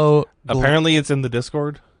Hollow. Apparently, it's in the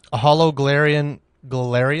Discord. A Hollow Galarian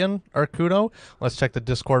Arcuno. Let's check the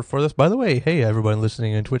Discord for this. By the way, hey everybody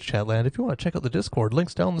listening in Twitch chat land, if you want to check out the Discord,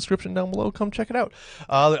 links down in the description down below. Come check it out.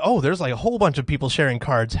 There's like a whole bunch of people sharing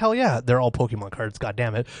cards. Hell yeah, they're all Pokemon cards. God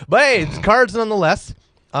damn it! But hey, it's cards nonetheless.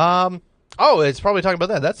 It's probably talking about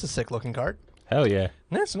that. That's a sick looking card. Hell yeah.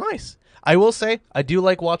 That's nice. I will say I do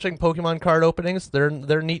like watching Pokemon card openings. They're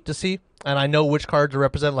neat to see, and I know which cards to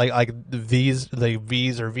represent. Like the V's or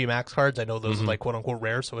VMAX cards. I know those are like quote unquote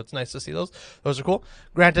rare, so it's nice to see those. Those are cool.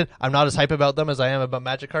 Granted, I'm not as hype about them as I am about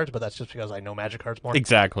Magic cards, but that's just because I know Magic cards more.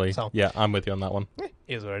 Exactly. So- Yeah, I'm with you on that one.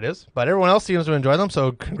 Is what it is. But everyone else seems to enjoy them,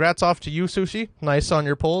 so congrats off to you, Sushi. Nice on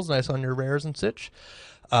your pulls, nice on your rares and such.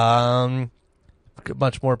 A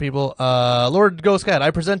bunch more people. Lord Ghost Cat,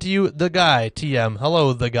 I present to you the guy, TM.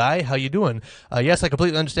 Hello, the guy. How you doing? Yes, I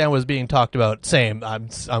completely understand what is being talked about. Same.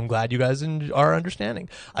 I'm glad you guys are understanding.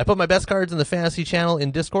 I put my best cards in the fantasy channel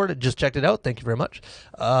in Discord. Just checked it out. Thank you very much.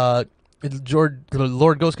 Lord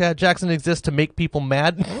Ghost Cat, Jackson exists to make people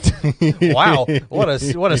mad. Wow, what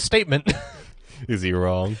a statement. Is he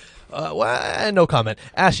wrong? No comment.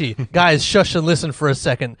 Ashy, guys, shush and listen for a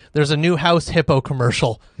second. There's a new House Hippo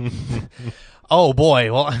commercial. Oh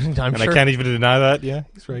boy, well I'm And sure. I can't even deny that. Yeah,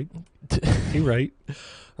 he's right. He's right.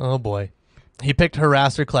 Oh boy, he picked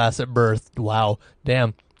harasser class at birth. Wow,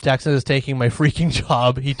 damn. Jackson is taking my freaking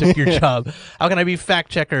job. He took your job. How can I be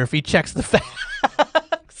fact checker if he checks the facts?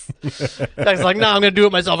 Jackson's like, no, I'm gonna do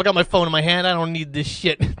it myself. I got my phone in my hand. I don't need this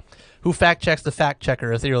shit. Who fact checks the fact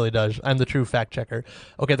checker? Ethereally does. I'm the true fact checker.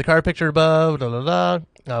 Okay, the card picture above.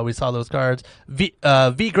 We saw those cards. V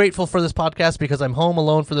grateful for this podcast because I'm home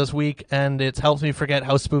alone for this week and it's helped me forget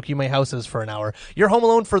how spooky my house is for an hour. You're home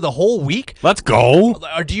alone for the whole week? Let's go.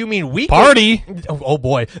 Or do you mean week? Party. Oh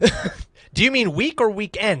boy. Do you mean week or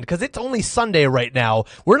weekend? Because it's only Sunday right now.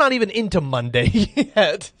 We're not even into Monday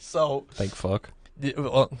yet. So Thank fuck.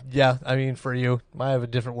 well, yeah, I mean for you, I have a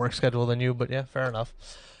different work schedule than you, but yeah, fair enough.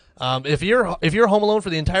 If you're home alone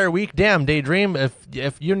for the entire week, damn, Daydream.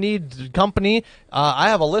 If you need company, I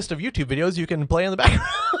have a list of YouTube videos you can play in the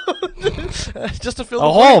background just to fill A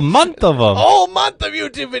the whole void. month of them. A whole month of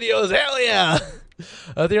YouTube videos. Hell yeah.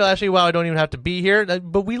 Actually, wow, I don't even have to be here,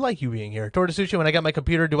 but we like you being here. Tortasushi, when I get my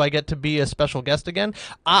computer, do I get to be a special guest again?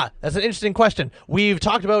 That's an interesting question. We've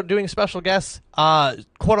talked about doing special guests,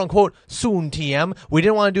 quote unquote, soon. TM. We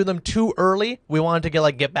didn't want to do them too early. We wanted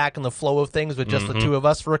to get back in the flow of things with just the two of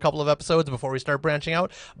us for a couple of episodes before we start branching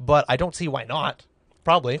out. But I don't see why not.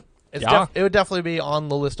 Probably. It would definitely be on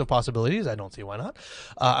the list of possibilities. I don't see why not.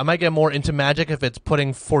 I might get more into Magic if it's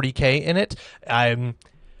putting 40K in it. I'm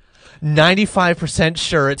 95%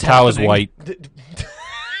 sure it's Cow is happening. white.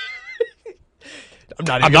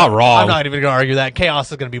 I'm not wrong. I'm not even going to argue that. Chaos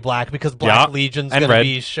is going to be black because Black Legion's and going to red.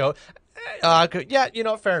 be show.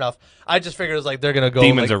 Yeah, fair enough. I just figured it was they're going to go.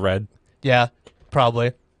 Demons are red. Yeah,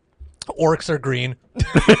 probably. Orcs are green.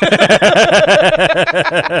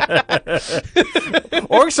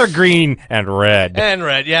 Orcs are green and red. And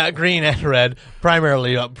red. Yeah, green and red.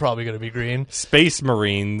 Primarily, probably going to be green. Space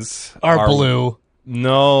Marines Are blue.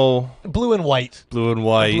 No. Blue and white. Blue and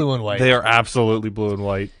white. Blue and white. They are absolutely blue and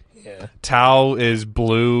white. Yeah. Tau is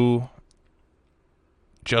blue.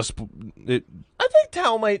 Just it. I think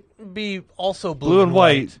Tau might be also Blue and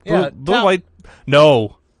white. Yeah, Blue and white.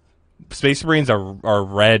 No. Space Marines are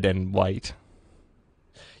red and white.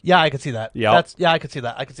 Yeah, I could see that. Yep. I could see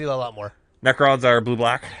that. I could see that a lot more. Necrons are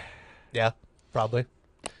blue-black. Yeah, probably.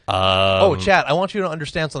 Oh, chat, I want you to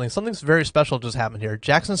understand something. Something's very special just happened here.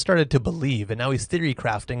 Jackson started to believe, and now he's theory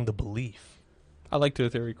crafting the belief. I like to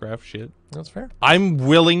theory craft shit. That's fair. I'm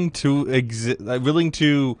willing to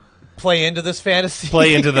Play into this fantasy.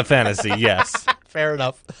 play into the fantasy. Yes. Fair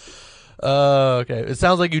enough. Okay. It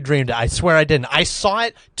sounds like you dreamed it. I swear I didn't. I saw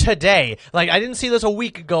it today. Like, I didn't see this a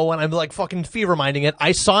week ago when I'm like fucking fever minding it.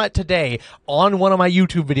 I saw it today on one of my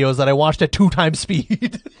YouTube videos that I watched at 2x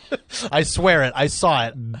speed. I swear it. I saw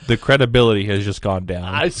it. The credibility has just gone down.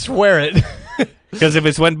 I swear it. Because if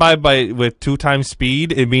it's went by with 2x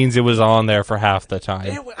speed, it means it was on there for half the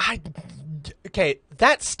time. Okay,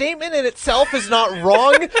 that statement in itself is not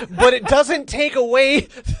wrong, but it doesn't take away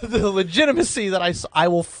the legitimacy that I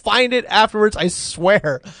will find it afterwards, I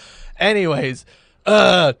swear. Anyways,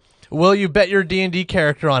 will you bet your D&D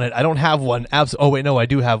character on it? I don't have one. Oh, wait, no, I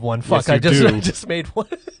do have one. Fuck, Yes, I just made one.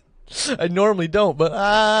 I normally don't, but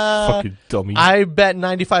Fucking dummy. I bet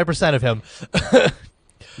 95% of him.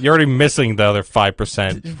 You're already missing the other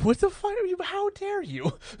 5%. What the fuck are you? How dare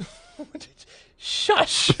you?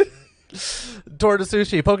 Shush. Torta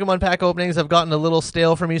Sushi, Pokemon pack openings have gotten a little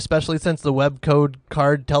stale for me, especially since the web code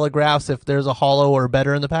card telegraphs if there's a holo or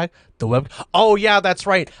better in the pack. Oh yeah, that's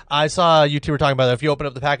right. I saw you two were talking about that. If you open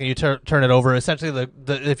up the pack and you turn it over, essentially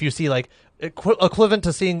if you see like equivalent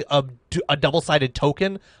to seeing a double-sided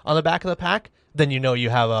token on the back of the pack, then you know you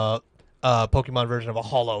have a Pokemon version of a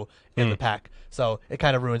holo in the pack. So it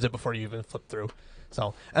kind of ruins it before you even flip through.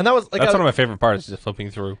 So, and that was like that's one of my favorite parts, just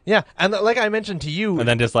flipping through. Yeah, and like I mentioned to you, and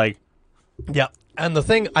then just like. Yeah, and the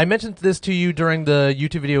thing, I mentioned this to you during the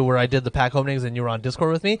YouTube video where I did the pack openings and you were on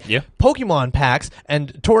Discord with me. Yeah. Pokemon packs,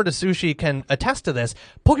 and Torta Sushi can attest to this,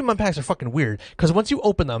 Pokemon packs are fucking weird, because once you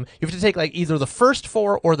open them, you have to take like either the first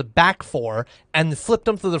 4 or the back 4 and flip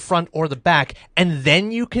them to the front or the back, and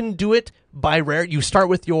then you can do it by rare. You start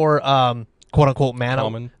with your quote-unquote mana.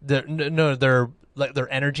 Common. They're like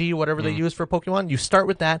their energy, whatever they use for Pokemon. You start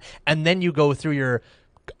with that, and then you go through your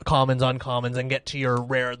commons, uncommons, and get to your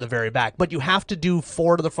rare at the very back. But you have to do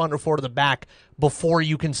 4 to the front or 4 to the back before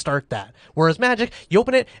you can start that. Whereas Magic, you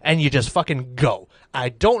open it and you just fucking go. I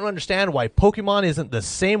don't understand why Pokemon isn't the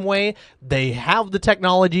same way. They have the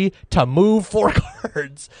technology to move 4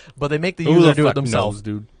 cards, but they make the user do it themselves. Knows,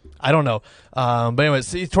 dude? I don't know. But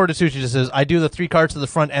anyways, Torta Sushi just says, I do the 3 cards to the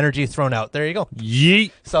front, energy thrown out. There you go.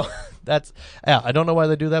 Yeet. So that's, yeah, I don't know why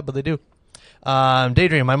they do that, but they do.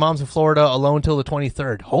 Daydream, my mom's in Florida alone till the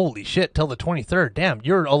 23rd. Holy shit, till the 23rd. Damn,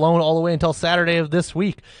 you're alone all the way until Saturday of this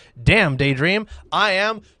week. Damn, Daydream, I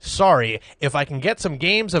am sorry. If I can get some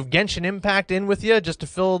games of Genshin Impact in with you just to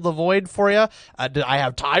fill the void for you, I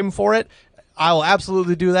have time for it. I will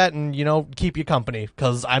absolutely do that and, keep you company,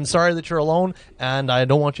 because I'm sorry that you're alone, and I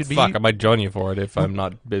don't want you to be... Fuck, I might join you for it if I'm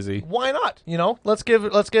not busy. Why not? Let's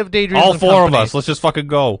give Daydream all some 4 company. of us. Let's just fucking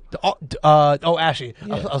go. Ashy.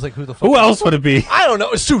 Yeah. I was like, who the fuck? Who else would it be? I don't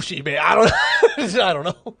know. Sushi, man. I don't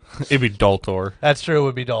know. It'd be Daltor. That's true. It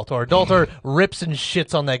would be Daltor. Daltor rips and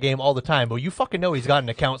shits on that game all the time, but you fucking know he's got an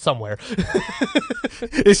account somewhere.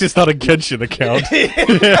 It's just not a Genshin account.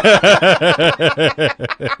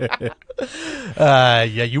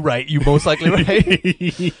 Yeah, you're right. You most likely right.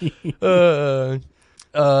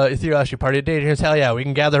 Ethereal Party Daydreams, hell yeah, we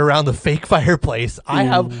can gather around the fake fireplace.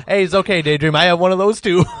 Hey, it's okay, Daydream. I have one of those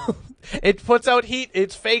too. It puts out heat.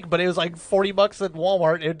 It's fake, but it was like $40 at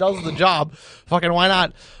Walmart. It does the job. Fucking why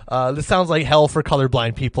not? This sounds like hell for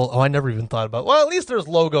colorblind people. Oh, I never even thought about it. Well, at least there's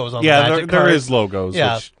logos on the Magic there cards. is logos.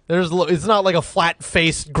 Yeah, which... it's not like a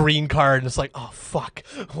flat-faced green card, and it's like, oh, fuck.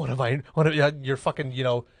 You're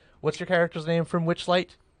fucking, what's your character's name from Witchlight?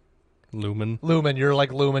 Lumen. You're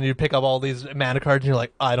like Lumen. You pick up all these mana cards, and you're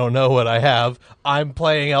like, I don't know what I have. I'm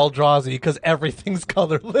playing Eldrazi because everything's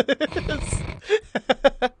colorless.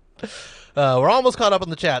 We're almost caught up in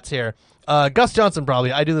the chats here. Gus Johnson,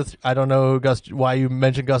 probably. I don't know why you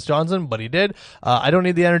mentioned Gus Johnson, but he did. I don't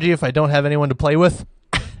need the energy if I don't have anyone to play with.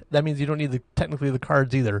 That means you don't need technically the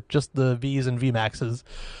cards either, just the Vs and VMAXs.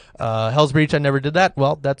 Hell's Breach, I never did that.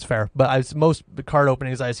 Well, that's fair. But most card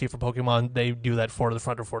openings I see for Pokemon, they do that 4 to the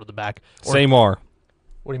front or 4 to the back. Say more.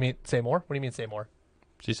 What do you mean, say more? What do you mean, say more?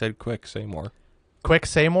 She said quick, say more. Quick,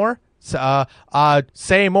 say more?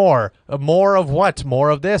 Say more. More of what? More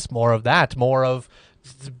of this, more of that, more of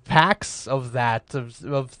packs of that,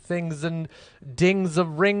 of things and dings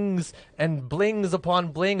of rings and blings upon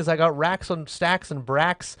blings. I got racks on stacks and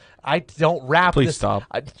bracks. I don't wrap Please this. stop.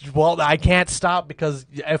 I can't stop, because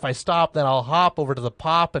if I stop, then I'll hop over to the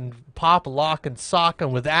pop, lock, and sock,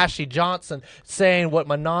 and with Ashley Johnson saying what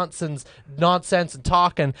my nonsense and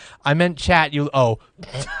talking. I meant chat.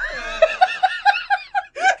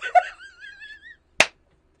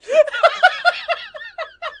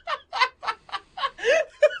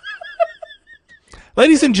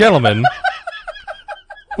 Ladies and gentlemen,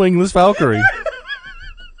 Wingless Valkyrie.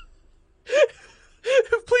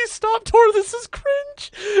 Please stop, Tor. This is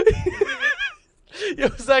cringe. Yo,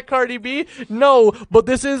 is that Cardi B? No, but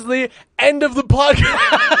this is the end of the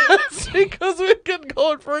podcast because we've been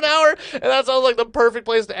going for an hour, and that sounds like the perfect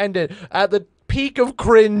place to end it. At the peak of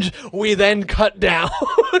cringe, we then cut down.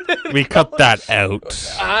 We cut that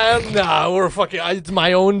out. Nah, we're fucking. It's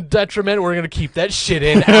my own detriment. We're gonna keep that shit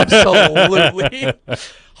in. Absolutely.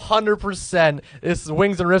 100%. This is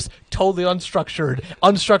Wings and Riffs, totally unstructured.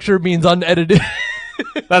 Unstructured means unedited.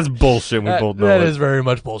 That's bullshit. We both know that it. is very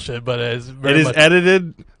much bullshit, but it is very It is much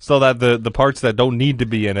edited so that the parts that don't need to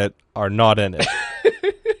be in it are not in it.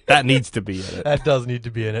 That needs to be in it. That does need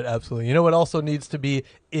to be in it, absolutely. You know what also needs to be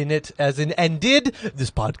in it, as in and did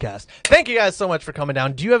this podcast. Thank you guys so much for coming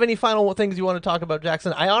down. Do you have any final things you want to talk about,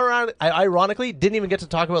 Jackson? I ironically didn't even get to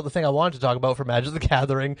talk about the thing I wanted to talk about for Magic the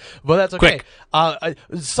Gathering, but that's okay. Quick.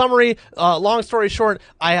 Summary, long story short,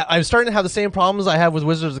 I'm starting to have the same problems I have with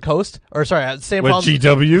Wizards of the Coast, or sorry, the same With problems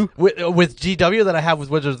GW? with GW that I have with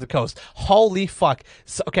Wizards of the Coast. Holy fuck.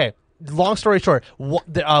 So, okay. Long story short,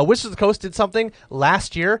 Wizards of the Coast did something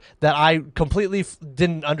last year that I completely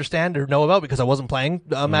didn't understand or know about because I wasn't playing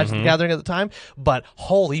Magic the Gathering at the time, but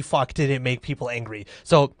holy fuck did it make people angry.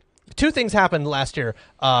 So two things happened last year.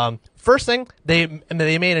 First thing, they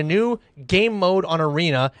made a new game mode on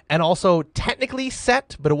Arena, and also technically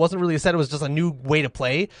set, but it wasn't really a set, it was just a new way to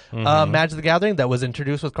play Magic the Gathering that was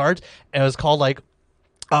introduced with cards, and it was called like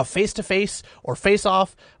face-to-face or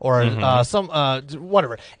face-off or some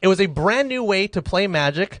whatever. It was a brand new way to play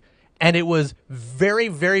Magic, and it was very,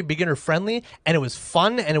 very beginner-friendly, and it was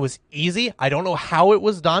fun, and it was easy. I don't know how it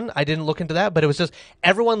was done. I didn't look into that, but it was just,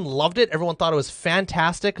 everyone loved it. Everyone thought it was a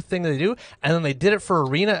fantastic thing to do, and then they did it for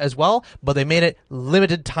Arena as well, but they made it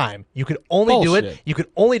limited time. You could only do it. You could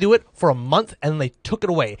only do it for a month, and then they took it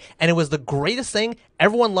away. And it was the greatest thing.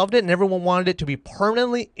 Everyone loved it, and everyone wanted it to be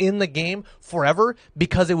permanently in the game forever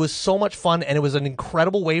because it was so much fun, and it was an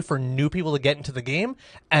incredible way for new people to get into the game.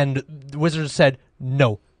 And the Wizards said,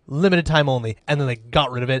 no, limited time only, and then they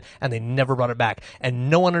got rid of it, and they never brought it back. And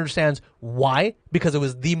no one understands why, because it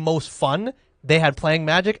was the most fun they had playing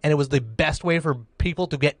Magic, and it was the best way for people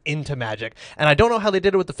to get into Magic. And I don't know how they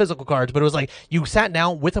did it with the physical cards, but it was like you sat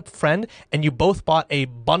down with a friend, and you both bought a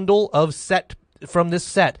bundle of set from this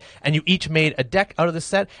set, and you each made a deck out of this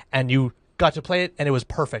set, and you got to play it, and it was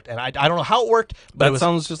perfect. And I don't know how it worked, but That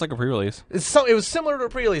sounds just like a pre-release. it was similar to a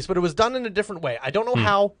pre-release, but it was done in a different way. I don't know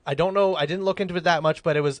how. I don't know. I didn't look into it that much,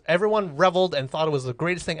 but it was, everyone reveled and thought it was the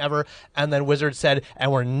greatest thing ever. And then Wizards said,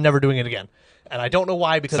 and we're never doing it again. And I don't know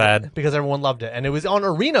why, because everyone loved it. And it was on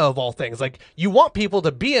Arena of all things. Like, you want people to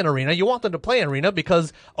be in Arena, you want them to play in Arena,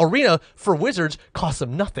 because Arena for Wizards costs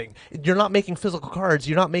them nothing. You're not making physical cards,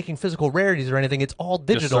 you're not making physical rarities or anything. It's all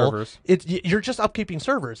digital. Just You're just upkeeping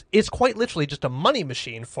servers. It's quite literally just a money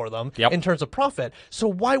machine for them in terms of profit. So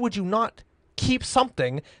why would you not keep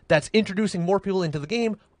something that's introducing more people into the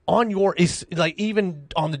game on your, like, even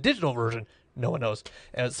on the digital version? No one knows.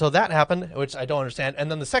 So that happened, which I don't understand.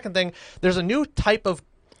 And then the second thing, there's a new type of,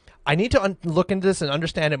 I need to look into this and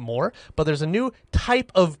understand it more, but there's a new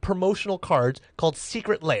type of promotional cards called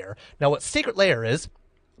Secret Lair. Now, what Secret Lair is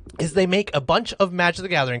they make a bunch of Magic the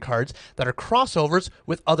Gathering cards that are crossovers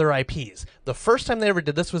with other IPs. The first time they ever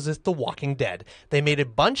did this was with The Walking Dead. They made a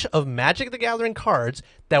bunch of Magic the Gathering cards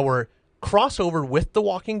that were crossover with The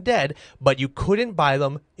Walking Dead, but you couldn't buy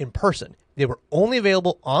them in person. They were only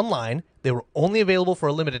available online, they were only available for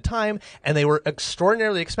a limited time, and they were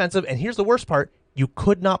extraordinarily expensive, and here's the worst part, you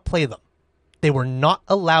could not play them. They were not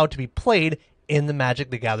allowed to be played in the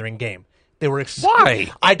Magic the Gathering game. They were Why?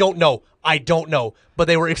 I don't know, but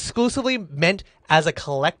they were exclusively meant as a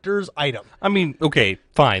collector's item. I mean, okay,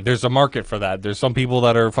 fine. There's a market for that. There's some people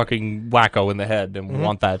that are fucking wacko in the head and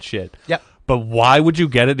want that shit. Yep. But why would you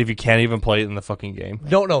get it if you can't even play it in the fucking game?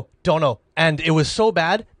 Don't know. And it was so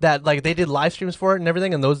bad that, like, they did live streams for it and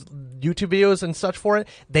everything, and those YouTube videos and such for it.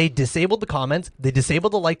 They disabled the comments. They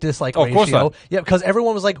disabled the like-dislike ratio. Of course not. Yeah, because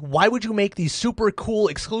everyone was like, why would you make these super cool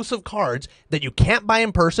exclusive cards that you can't buy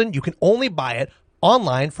in person? You can only buy it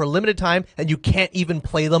online for a limited time, and you can't even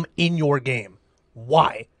play them in your game.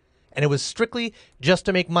 Why? And it was strictly just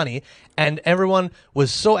to make money, and everyone was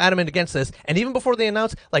so adamant against this. And even before they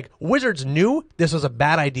announced, like, Wizards knew this was a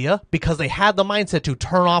bad idea because they had the mindset to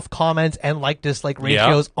turn off comments and like-dislike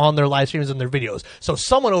ratios on their live streams and their videos. So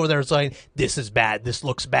someone over there is saying, this is bad, this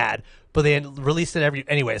looks bad, but they released it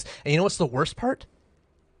anyways. And you know what's the worst part?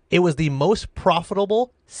 It was the most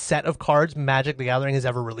profitable set of cards Magic the Gathering has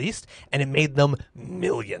ever released, and it made them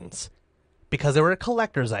millions. because they were a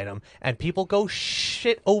collector's item, and people go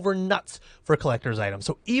shit over nuts for collector's items.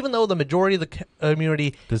 So even though the majority of the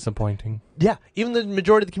community, Disappointing. yeah, even the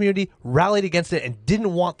majority of the community rallied against it and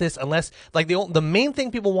didn't want this unless, like, the main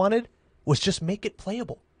thing people wanted was just make it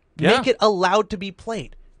playable. Yeah. Make it allowed to be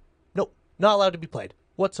played. No, not allowed to be played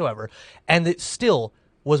whatsoever. And it still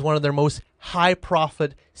was one of their most high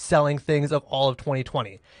profit selling things of all of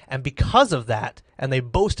 2020. And because of that, and they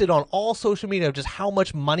boasted on all social media of just how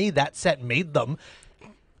much money that set made them,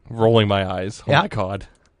 Rolling my eyes. Oh Yeah. my god.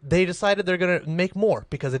 they decided they're going to make more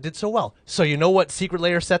because it did so well. So you know what Secret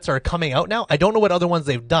Lair sets are coming out now? I don't know what other ones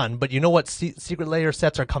they've done, but you know what Secret Lair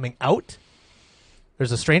sets are coming out?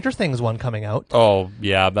 There's a Stranger Things one coming out. Oh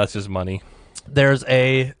yeah, that's just money. There's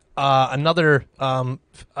a another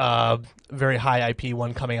very high IP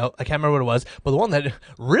one coming out. I can't remember what it was, but the one that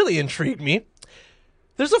really intrigued me,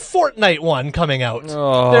 there's a Fortnite one coming out. There's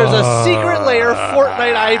a Secret Lair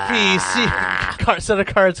Fortnite IP set of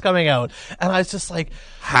cards coming out, and I was just like,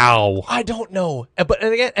 How? I don't know. But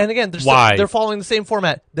again, Why? they're following the same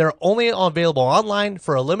format. They're only available online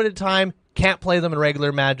for a limited time. Can't play them in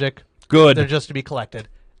regular Magic. Good. They're just to be collected,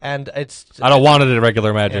 and it's. I don't want it in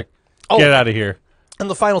regular Magic. Yeah. Oh. Get out of here. And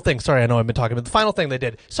the final thing, sorry, I know I've been talking, but the final thing they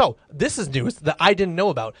did. So this is news that I didn't know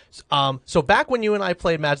about. So back when you and I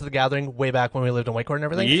played Magic the Gathering, way back when we lived in Whitecourt and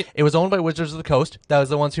everything, Yeah. it was owned by Wizards of the Coast. That was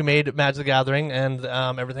the ones who made Magic the Gathering and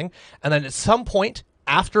everything. And then at some point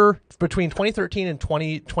between 2013 and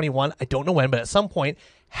 2021, I don't know when, but at some point,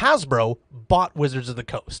 Hasbro bought Wizards of the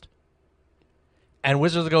Coast. And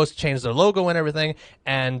Wizards of the Coast changed their logo and everything,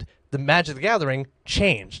 and the Magic the Gathering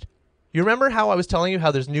changed. You remember how I was telling you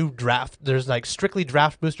how there's like strictly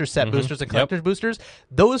draft boosters, set boosters, and collector's boosters?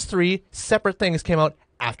 Those three separate things came out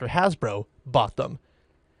after Hasbro bought them.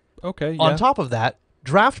 Okay. Yeah. On top of that,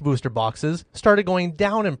 draft booster boxes started going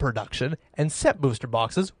down in production, and set booster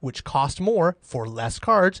boxes, which cost more for less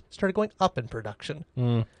cards, started going up in production.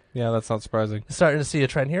 Yeah, that's not surprising. Starting to see a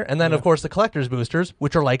trend here. And then, of course, the collector's boosters,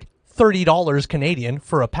 which are like $30 Canadian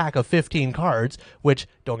for a pack of 15 cards, which,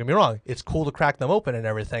 don't get me wrong, it's cool to crack them open and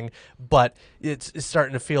everything, but it's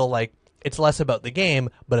starting to feel like it's less about the game,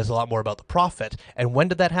 but it's a lot more about the profit. And when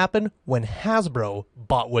did that happen? When Hasbro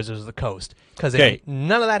bought Wizards of the Coast. Because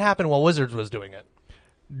none of that happened while Wizards was doing it.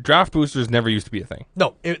 Draft boosters never used to be a thing.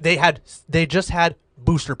 No, they just had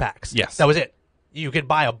booster packs. Yes. That was it. You could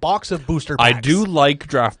buy a box of booster packs. I do like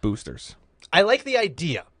draft boosters. I like the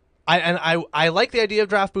idea. I like the idea of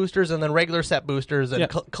draft boosters and then regular set boosters and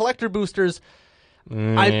collector boosters. I'm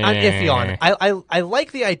iffy on. I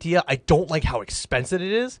like the idea. I don't like how expensive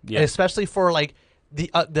it is, Yeah. and especially for like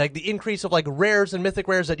the increase of like rares and mythic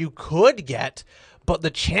rares that you could get, but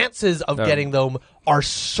the chances of getting them are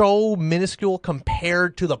so minuscule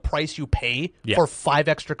compared to the price you pay for 5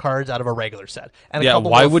 extra cards out of a regular set. And a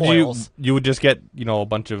couple why more would foils. you would just get, a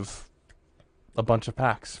bunch of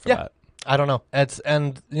packs for that. I don't know.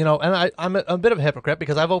 I'm a bit of a hypocrite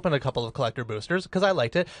because I've opened a couple of collector boosters because I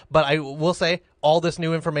liked it. But I will say all this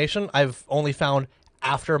new information I've only found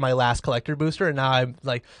after my last collector booster, and now I'm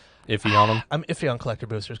like Iffy on them. I'm iffy on collector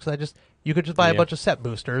boosters because you could just buy a bunch of set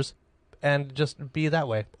boosters and just be that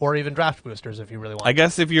way, or even draft boosters if you really want. I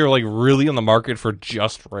guess if you're like really on the market for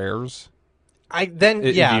just rares, you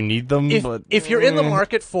need them. If you're in the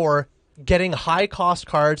market for getting high cost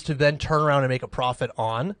cards to then turn around and make a profit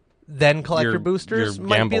on, then collector boosters you're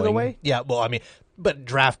might be the gambling. way. Yeah, well, I mean, but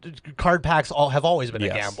draft card packs have always been a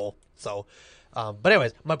gamble. So, but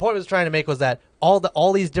anyways, my point was trying to make was that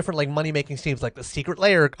all these different like money making schemes, like the Secret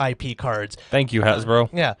Lair IP cards. Thank you, Hasbro.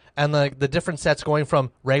 Yeah, and the different sets going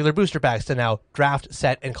from regular booster packs to now draft,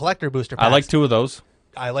 set, and collector booster packs. I like 2 of those.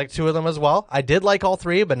 I like 2 of them as well. I did like all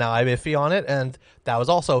 3, but now I'm iffy on it, and that was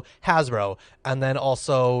also Hasbro. And then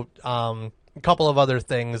also a couple of other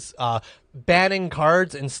things. Banning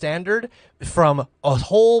cards in Standard from a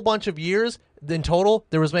whole bunch of years. In total,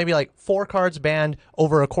 there was maybe like 4 cards banned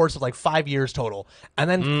over a course of like 5 years total. And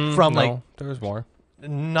then there was more.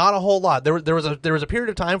 Not a whole lot. There was a period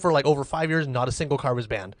of time for like over 5 years, not a single card was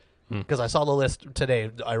banned. Because I saw the list today,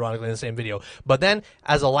 ironically, in the same video. But then,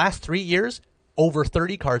 as the last 3 years, over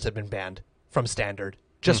 30 cards have been banned from Standard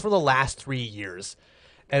just for the last 3 years.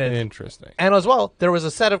 And Interesting. And as well, there was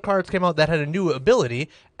a set of cards came out that had a new ability,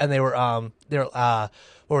 and they were what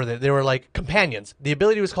were they? They were like companions. The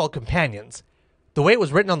ability was called Companions. The way it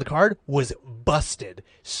was written on the card was busted.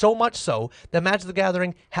 So much so that Magic the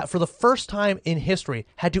Gathering, for the first time in history,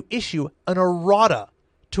 had to issue an errata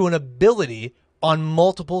to an ability on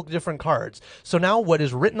multiple different cards. So now what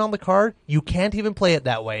is written on the card, you can't even play it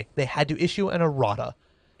that way. They had to issue an errata.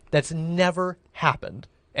 That's never happened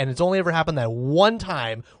And it's only ever happened that one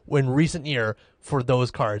time in recent year for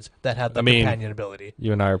those cards that had the companion ability.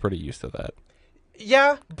 You and I are pretty used to that.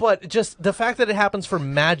 Yeah, but just the fact that it happens for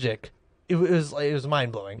Magic, it was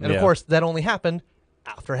mind-blowing. And, of Yeah. course, that only happened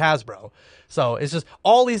after Hasbro. So it's just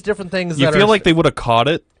all these different things You that feel are... like they would have caught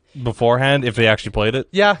it beforehand if they actually played it?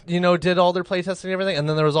 Yeah, did all their playtesting and everything, and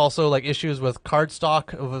then there was also like issues with card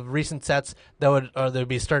stock of recent sets that would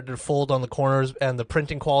be starting to fold on the corners, and the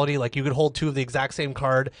printing quality. Like you could hold two of the exact same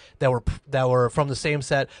card that were from the same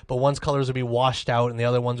set, but one's colors would be washed out, and the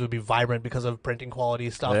other ones would be vibrant because of printing quality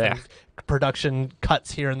stuff Yeah. and production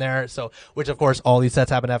cuts here and there. So, which of course all these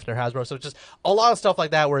sets happen after Hasbro. So it's just a lot of stuff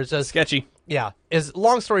like that where it's just Sketchy. yeah. Is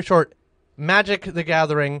long story short, Magic the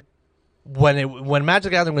Gathering. When Magic the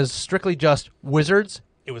Gathering was strictly just Wizards,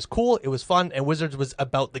 it was cool, it was fun, and Wizards was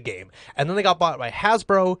about the game. And then they got bought by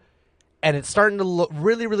Hasbro, and it's starting to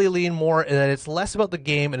really, really lean more that it's less about the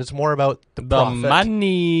game and it's more about the profit.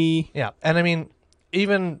 money. Yeah, and I mean,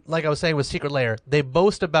 even like I was saying with Secret Lair, they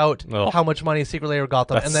boast about Ugh. how much money Secret Lair got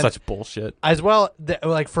them, That's and then such bullshit. as well,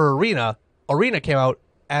 like for Arena came out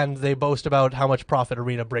and they boast about how much profit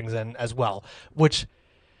Arena brings in as well. Which,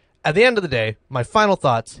 at the end of the day, my final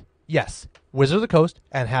thoughts. Yes, Wizards of the Coast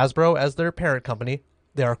and Hasbro as their parent company,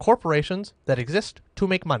 they are corporations that exist to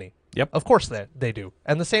make money. Yep. Of course they do.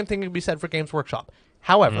 And the same thing can be said for Games Workshop.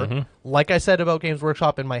 However, like I said about Games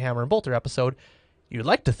Workshop in my Hammer and Bolter episode, you'd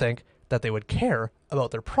like to think that they would care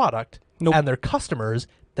about their product Nope. and their customers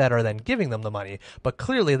that are then giving them the money. But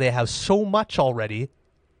clearly they have so much already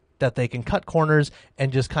that they can cut corners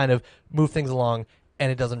and just kind of move things along,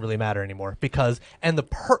 and it doesn't really matter anymore.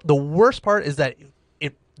 The worst part is that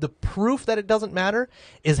the proof that it doesn't matter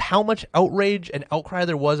is how much outrage and outcry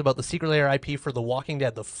there was about the Secret Lair IP for The Walking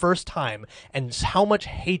Dead the first time, and how much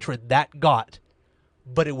hatred that got.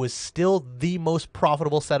 But it was still the most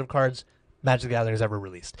profitable set of cards Magic the Gathering has ever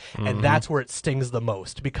released. And that's where it stings the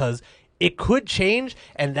most, because it could change,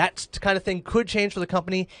 and that kind of thing could change for the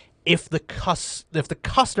company if the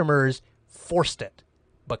customers forced it.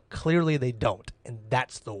 But clearly they don't, and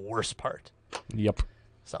that's the worst part. Yep.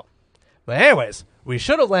 So, but anyways, we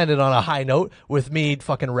should have landed on a high note with me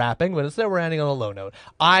fucking rapping, but instead we're ending on a low note.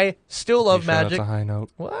 I still love Sure Magic. That's a high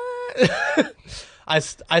note. What? I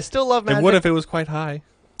still love Magic. It would if it was quite high.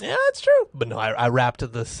 Yeah, that's true. But no, I rapped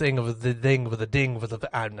the sing of the ding with a ding with a.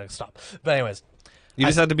 I'm gonna stop. But anyways, You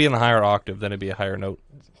just had to be in a higher octave, then it'd be a higher note.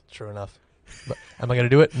 true enough. But am I gonna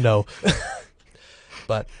do it? No.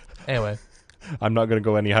 But anyway, I'm not going to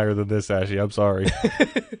go any higher than this, Ashy. I'm sorry.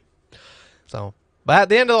 so. But at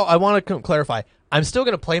the end of it, I want to clarify. I'm still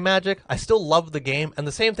going to play Magic. I still love the game. And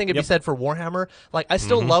the same thing could be said for Warhammer. Like, I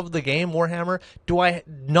still love the game, Warhammer. Do I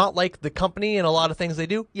not like the company and a lot of things they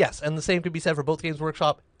do? Yes. And the same could be said for both Games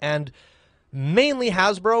Workshop and mainly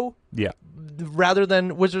Hasbro Yeah. rather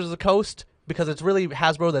than Wizards of the Coast, because it's really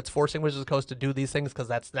Hasbro that's forcing Wizards of the Coast to do these things because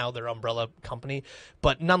that's now their umbrella company.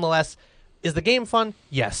 But nonetheless, is the game fun?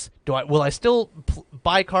 Yes. Will I still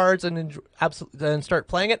buy cards and start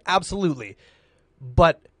playing it? Absolutely.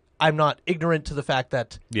 But I'm not ignorant to the fact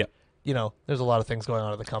that Yeah. there's a lot of things going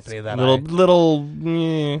on at the company that that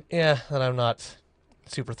I'm not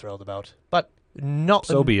super thrilled about. But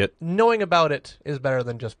So be it. Knowing about it is better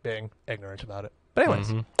than just being ignorant about it. But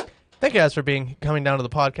anyways, thank you guys for coming down to the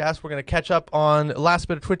podcast. We're going to catch up on last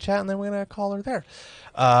bit of Twitch chat, and then we're going to call her there.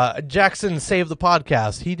 Jackson saved the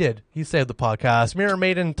podcast. He did. He saved the podcast. Mirror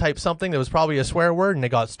Maiden typed something that was probably a swear word, and it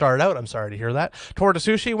got started out. I'm sorry to hear that. Torta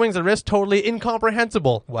Sushi, wings and wrist, totally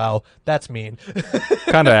incomprehensible. Wow, that's mean.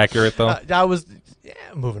 Kind of accurate, though.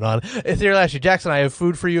 Moving on. Ethereal Ashley Jackson, I have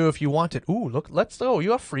food for you if you want it. Ooh, look, let's go.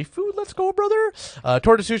 You have free food? Let's go, brother.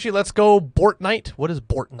 Torta Sushi, let's go. Bort Night. What is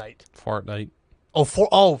Bort Night? Fortnite. For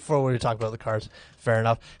when we talk about the cards. Fair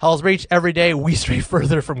enough. Hell's Reach, every day we stray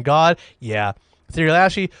further from God. Yeah. Ethereal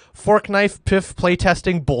Ashy, fork knife, piff,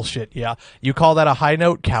 playtesting, bullshit. Yeah. You call that a high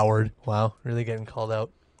note? Coward. Wow, really getting called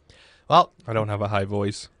out. Well, I don't have a high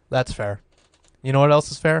voice. that's fair. You know what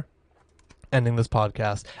else is fair? Ending this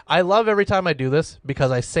podcast. I love every time I do this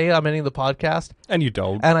because I say I'm ending the podcast, And you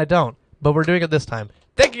don't. and I don't. But we're doing it this time.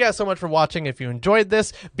 Thank you guys so much for watching. If you enjoyed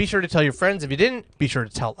this, be sure to tell your friends. If you didn't, be sure to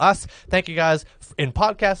tell us. Thank you guys in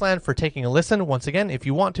podcast land for taking a listen. Once again, if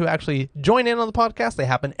you want to actually join in on the podcast, they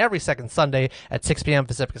happen every second Sunday at 6 p.m.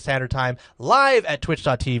 Pacific Standard Time, live at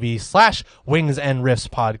twitch.tv/Wings and Riffs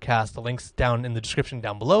podcast. The link's down in the description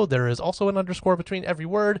down below. There is also an underscore between every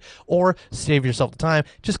word, or save yourself the time.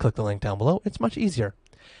 Just click the link down below. It's much easier.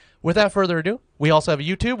 Without further ado, we also have a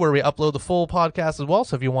YouTube where we upload the full podcast as well.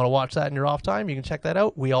 So if you want to watch that in your off time, you can check that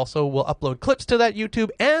out. We also will upload clips to that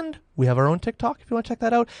YouTube, and we have our own TikTok if you want to check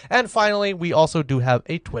that out. And finally, we also do have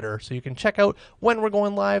a Twitter, so you can check out when we're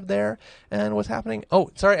going live there and what's happening.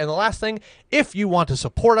 Oh, sorry. And the last thing, if you want to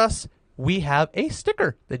support us, we have a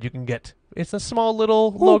sticker that you can get. It's a small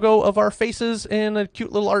little logo of our faces in a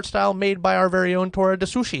cute little art style made by our very own Tora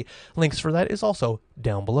Dasushi. Links for that is also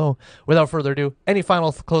down below. Without further ado, any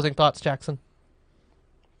final closing thoughts, Jackson?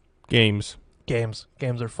 Games. Games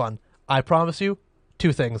are fun. I promise you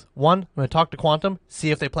 2 things. 1, I'm going to talk to Quantum,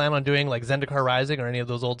 see if they plan on doing like Zendikar Rising or any of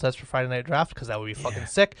those old sets for Friday Night Draft, because that would be fucking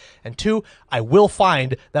sick. And 2, I will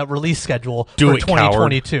find that release schedule for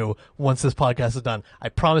 2022 once this podcast is done. I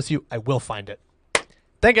promise you I will find it.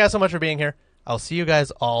 Thank you guys so much for being here. I'll see you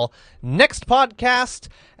guys all next podcast,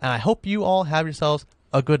 and I hope you all have yourselves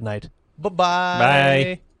a good night.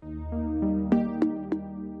 Bye-bye. Bye.